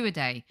 Tuesday 2 a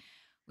day.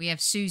 We have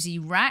Susie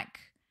Rack,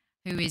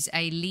 who is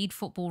a lead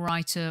football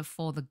writer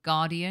for The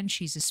Guardian.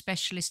 She's a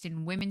specialist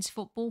in women's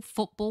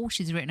football.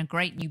 She's written a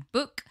great new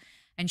book,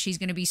 and she's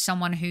going to be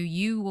someone who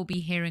you will be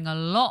hearing a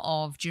lot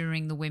of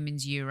during the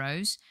Women's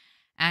Euros.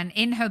 And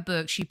in her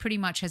book, she pretty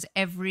much has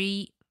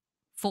every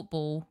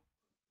football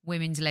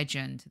women's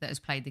legend that has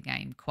played the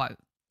game quote.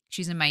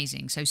 She's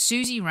amazing. So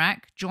Susie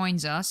Rack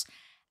joins us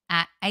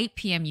at 8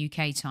 p.m.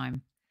 UK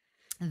time.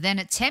 Then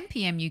at 10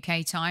 p.m.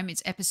 UK time,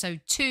 it's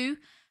episode 2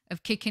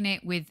 of Kicking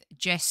It with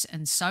Jess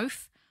and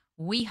Soph.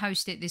 We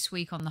host it this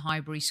week on the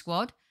Highbury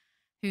Squad.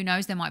 Who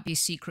knows, there might be a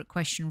secret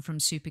question from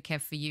Super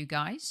Kev for you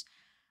guys.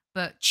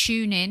 But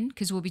tune in,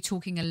 because we'll be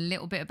talking a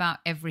little bit about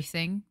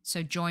everything.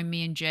 So join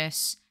me and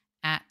Jess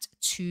at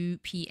 2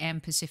 p.m.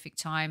 Pacific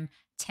time,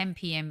 10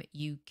 p.m.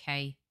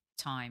 UK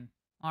time.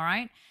 All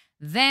right?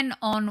 Then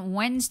on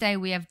Wednesday,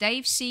 we have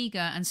Dave Seeger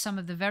and some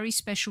of the very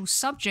special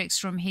subjects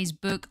from his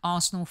book,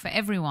 Arsenal for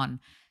Everyone.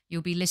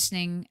 You'll be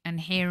listening and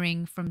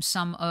hearing from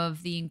some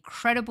of the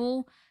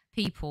incredible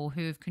people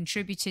who have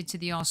contributed to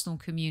the Arsenal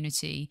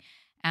community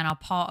and are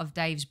part of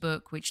Dave's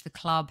book, which the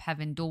club have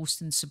endorsed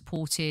and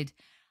supported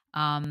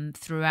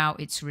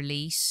throughout its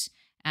release.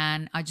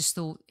 And I just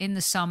thought in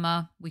the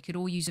summer, we could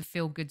all use a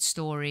feel-good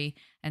story.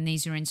 And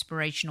these are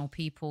inspirational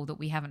people that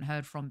we haven't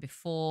heard from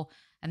before.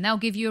 And they'll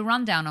give you a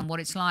rundown on what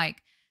it's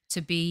like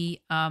to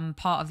be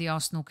part of the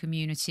Arsenal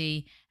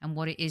community and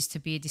what it is to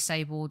be a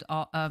disabled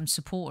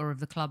supporter of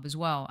the club as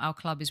well. Our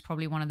club is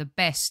probably one of the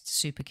best,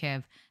 Super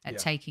Kev, at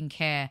taking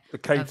care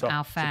of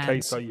our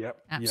fans.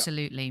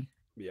 Absolutely.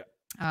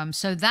 Yeah.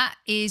 So that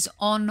is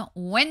on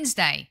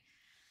Wednesday.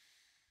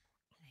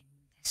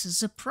 It's a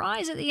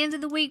surprise at the end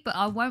of the week, but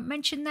I won't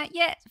mention that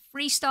yet.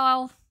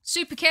 Freestyle.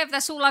 Super Kev,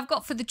 that's all I've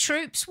got for the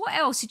troops. What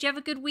else? Did you have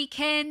a good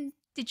weekend?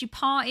 Did you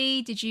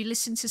party? Did you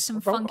listen to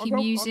some funky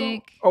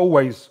music?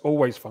 Always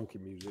funky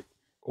music.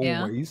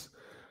 Always.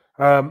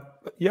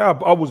 Yeah,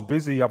 I was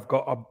busy. I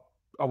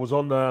was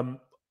on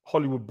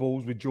Hollywood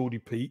Balls with Geordie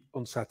Pete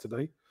on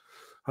Saturday.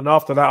 And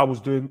after that, I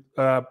was doing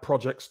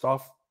project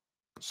stuff.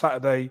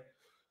 Saturday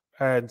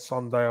and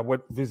Sunday, I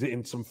went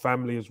visiting some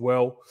family as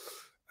well.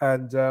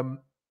 And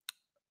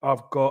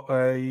I've got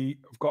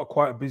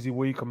quite a busy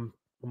week. I'm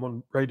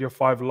on Radio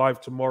 5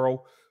 Live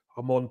tomorrow.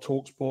 I'm on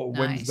TalkSport on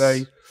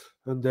Wednesday.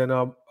 And then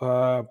I've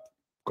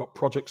got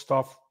project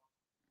stuff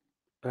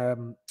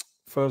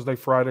Thursday,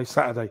 Friday,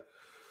 Saturday.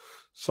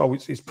 So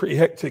it's pretty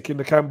hectic in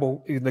the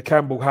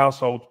Campbell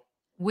household.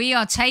 We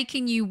are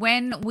taking you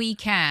when we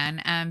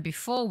can. And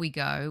before we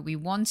go, we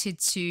wanted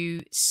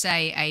to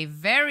say a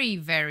very,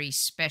 very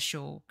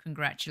special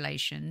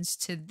congratulations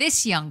to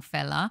this young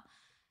fella,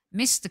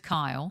 Mr.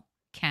 Kyle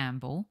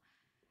Campbell,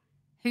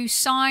 who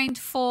signed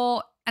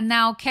for, and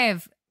now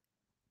Kev,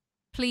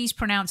 please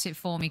pronounce it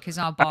for me because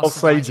our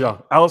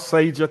Alsager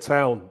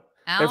Town.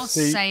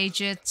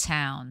 Alsager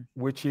Town.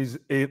 Which is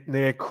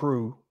near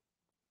Crewe.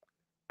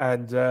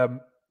 And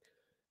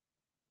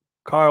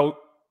Kyle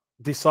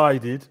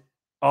decided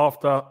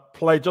after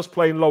just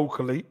playing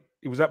locally,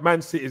 he was at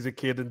Man City as a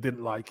kid and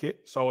didn't like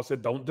it. So I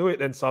said, don't do it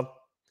then, son.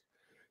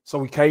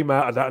 So he came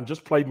out of that and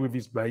just played with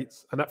his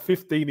mates. And at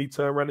 15, he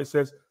turned around and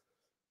says,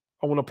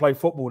 I want to play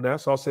football now.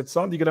 So I said,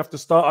 son, you're going to have to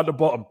start at the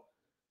bottom.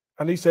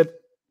 And he said,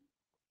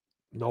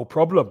 no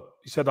problem.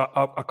 He said,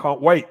 I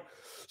can't wait.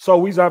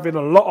 So he's having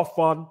a lot of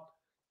fun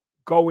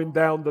going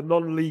down the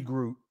non-league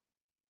route.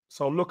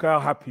 So look how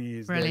happy he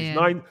is.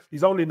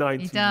 He's only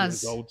 19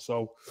 years old.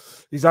 So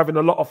he's having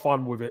a lot of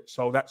fun with it.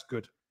 So that's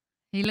good.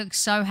 He looks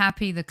so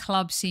happy. The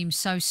club seems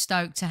so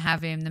stoked to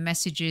have him. The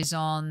messages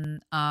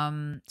on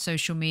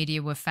social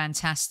media were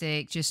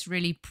fantastic. Just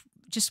really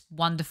just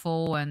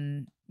wonderful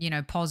and, you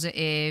know,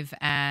 positive.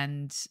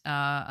 And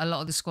a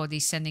lot of the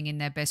squaddies sending in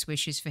their best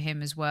wishes for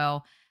him as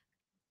well.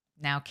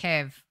 Now,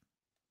 Kev,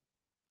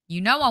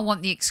 you know I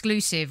want the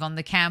exclusive on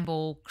the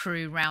Campbell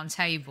Crew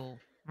Roundtable,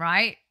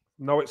 right?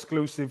 No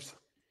exclusives.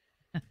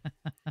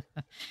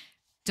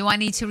 Do I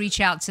need to reach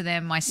out to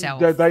them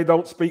myself? They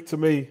don't speak to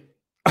me.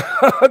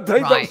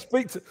 Don't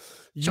speak to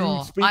you.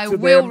 Sure, speak I to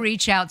will them.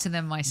 reach out to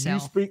them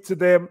myself. You speak to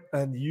them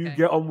and you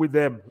get on with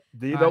them.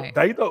 They don't.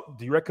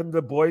 Do you reckon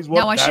the boys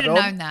want? No, I should have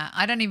known that.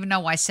 I don't even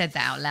know why I said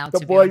that out loud.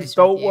 The boys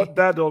don't want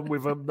dad on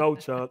with them. No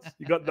chance.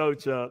 You got no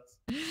chance.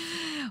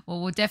 Well,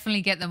 we'll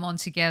definitely get them on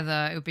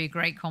together. It'll be a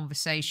great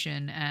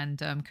conversation. And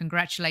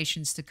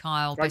congratulations to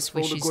Kyle. Thanks Best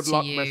wishes good to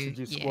luck you.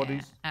 Messages,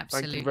 squaddies.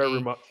 Absolutely. Thank you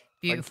very much.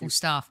 Beautiful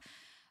stuff.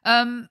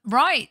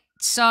 Right.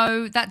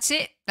 So that's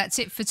it. That's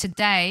it for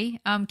today.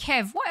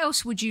 Kev, what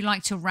else would you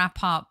like to wrap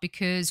up?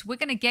 Because we're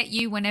going to get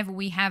you whenever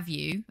we have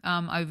you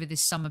over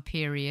this summer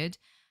period.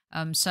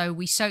 So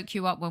we soak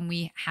you up when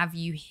we have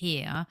you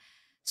here.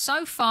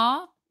 So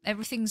far,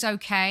 everything's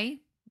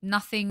okay.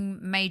 Nothing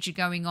major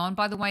going on.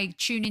 By the way,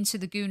 tune into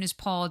the Gooners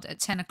pod at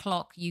 10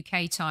 o'clock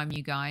UK time,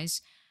 you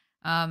guys.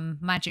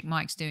 Magic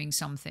Mike's doing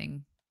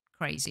something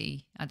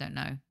crazy. I don't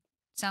know.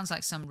 Sounds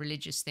like some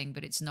religious thing,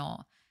 but it's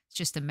not. It's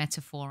just a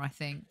metaphor, I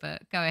think.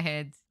 But go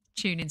ahead,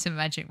 tune into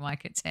Magic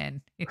Mike at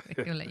 10.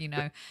 He'll let you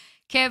know.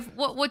 Kev,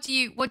 what do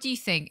you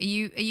think? Are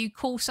you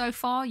cool so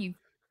far?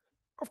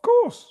 Of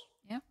course.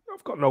 Yeah.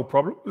 I've got no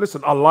problem.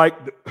 Listen, I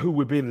like who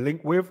we're being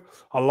linked with.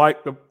 I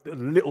like the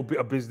little bit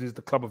of business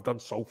the club have done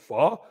so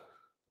far.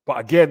 But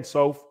again,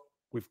 Soph,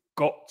 we've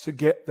got to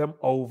get them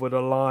over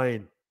the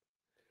line.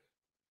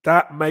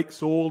 That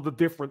makes all the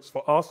difference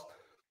for us.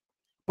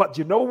 But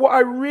you know what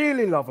I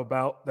really love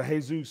about the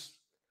Jesus?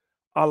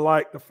 I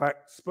like the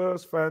fact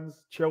Spurs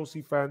fans,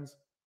 Chelsea fans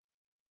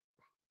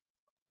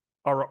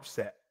are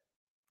upset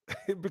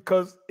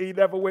because he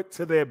never went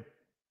to them.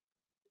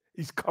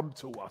 He's come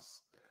to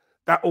us.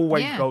 That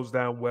always goes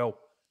down well.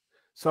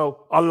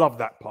 So I love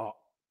that part.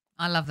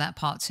 I love that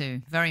part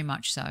too, very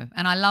much so.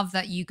 And I love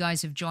that you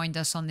guys have joined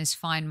us on this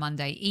fine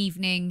Monday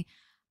evening.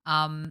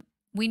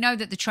 We know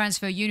that the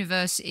transfer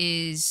universe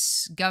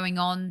is going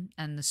on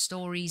and the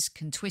stories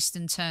can twist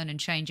and turn and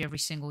change every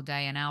single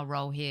day. And our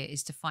role here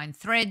is to find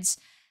threads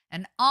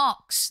and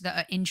arcs that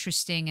are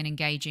interesting and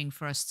engaging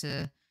for us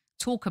to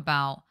talk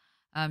about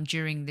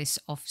during this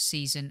off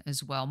season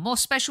as well. More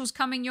specials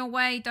coming your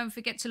way. Don't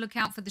forget to look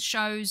out for the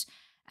shows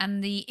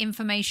and the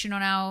information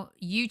on our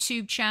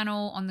YouTube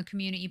channel, on the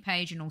community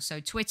page, and also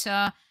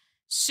Twitter.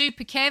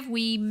 Super Kev,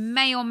 we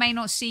may or may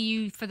not see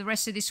you for the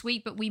rest of this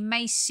week, but we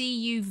may see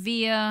you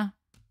via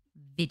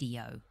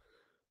video.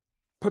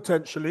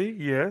 Potentially,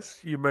 yes.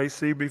 You may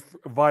see me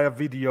via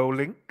video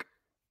link.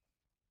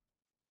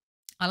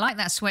 I like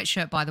that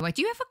sweatshirt, by the way.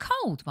 Do you have a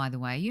cold, by the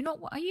way?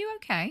 Are you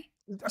okay?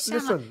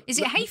 Listen, is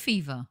it hay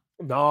fever?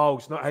 No,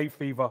 it's not hay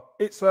fever.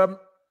 It's I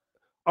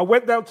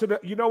went down to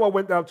I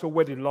went down to a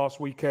wedding last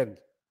weekend.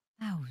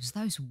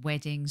 Those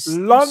weddings.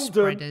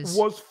 London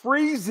was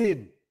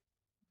freezing.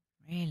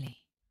 Really?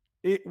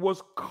 It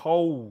was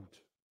cold.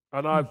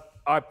 And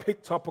I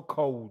picked up a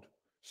cold.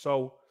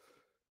 So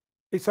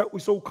it's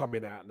all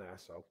coming out now.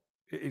 So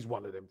it is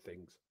one of them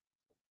things.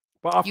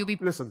 But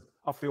listen,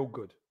 I feel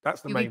good.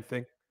 That's the main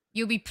thing.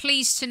 You'll be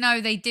pleased to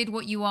know they did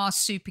what you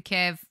asked, Super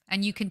Kev,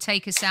 and you can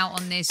take us out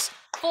on this.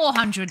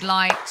 400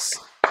 likes.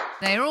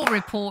 They're all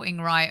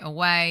reporting right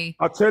away.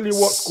 I'll tell you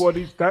what,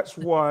 squaddies, that's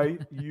why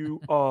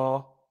you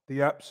are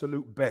the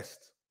absolute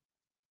best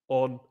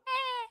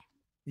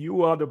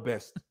you are the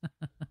best.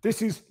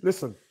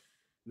 Listen,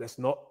 let's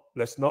not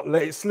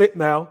let it slip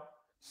now.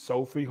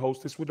 Sophie,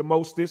 hostess with the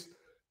mostest,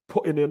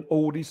 putting in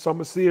all these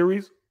summer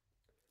series.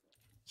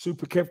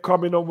 Super Kev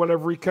coming on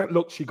whenever he can.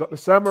 Look, she got the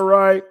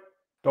samurai.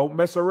 Don't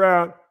mess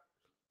around.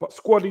 But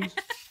squaddies,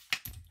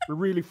 we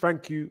really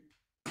thank you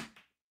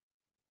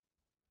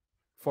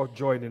for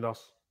joining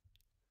us.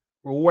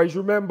 Always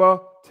remember,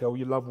 tell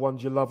your loved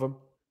ones you love them.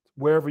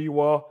 Wherever you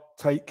are,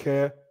 take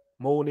care.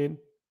 Morning,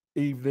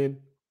 evening,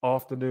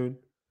 afternoon.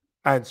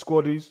 And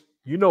squaddies,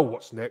 you know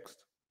what's next.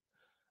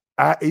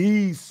 At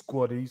ease,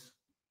 squaddies.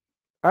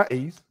 At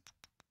ease.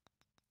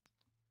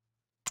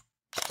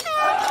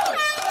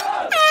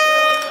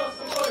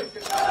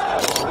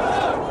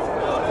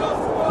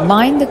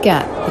 Mind the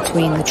gap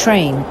between the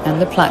train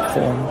and the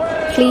platform.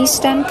 Please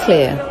stand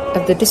clear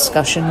of the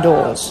discussion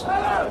doors.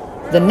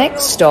 The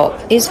next stop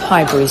is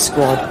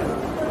HighburySquad.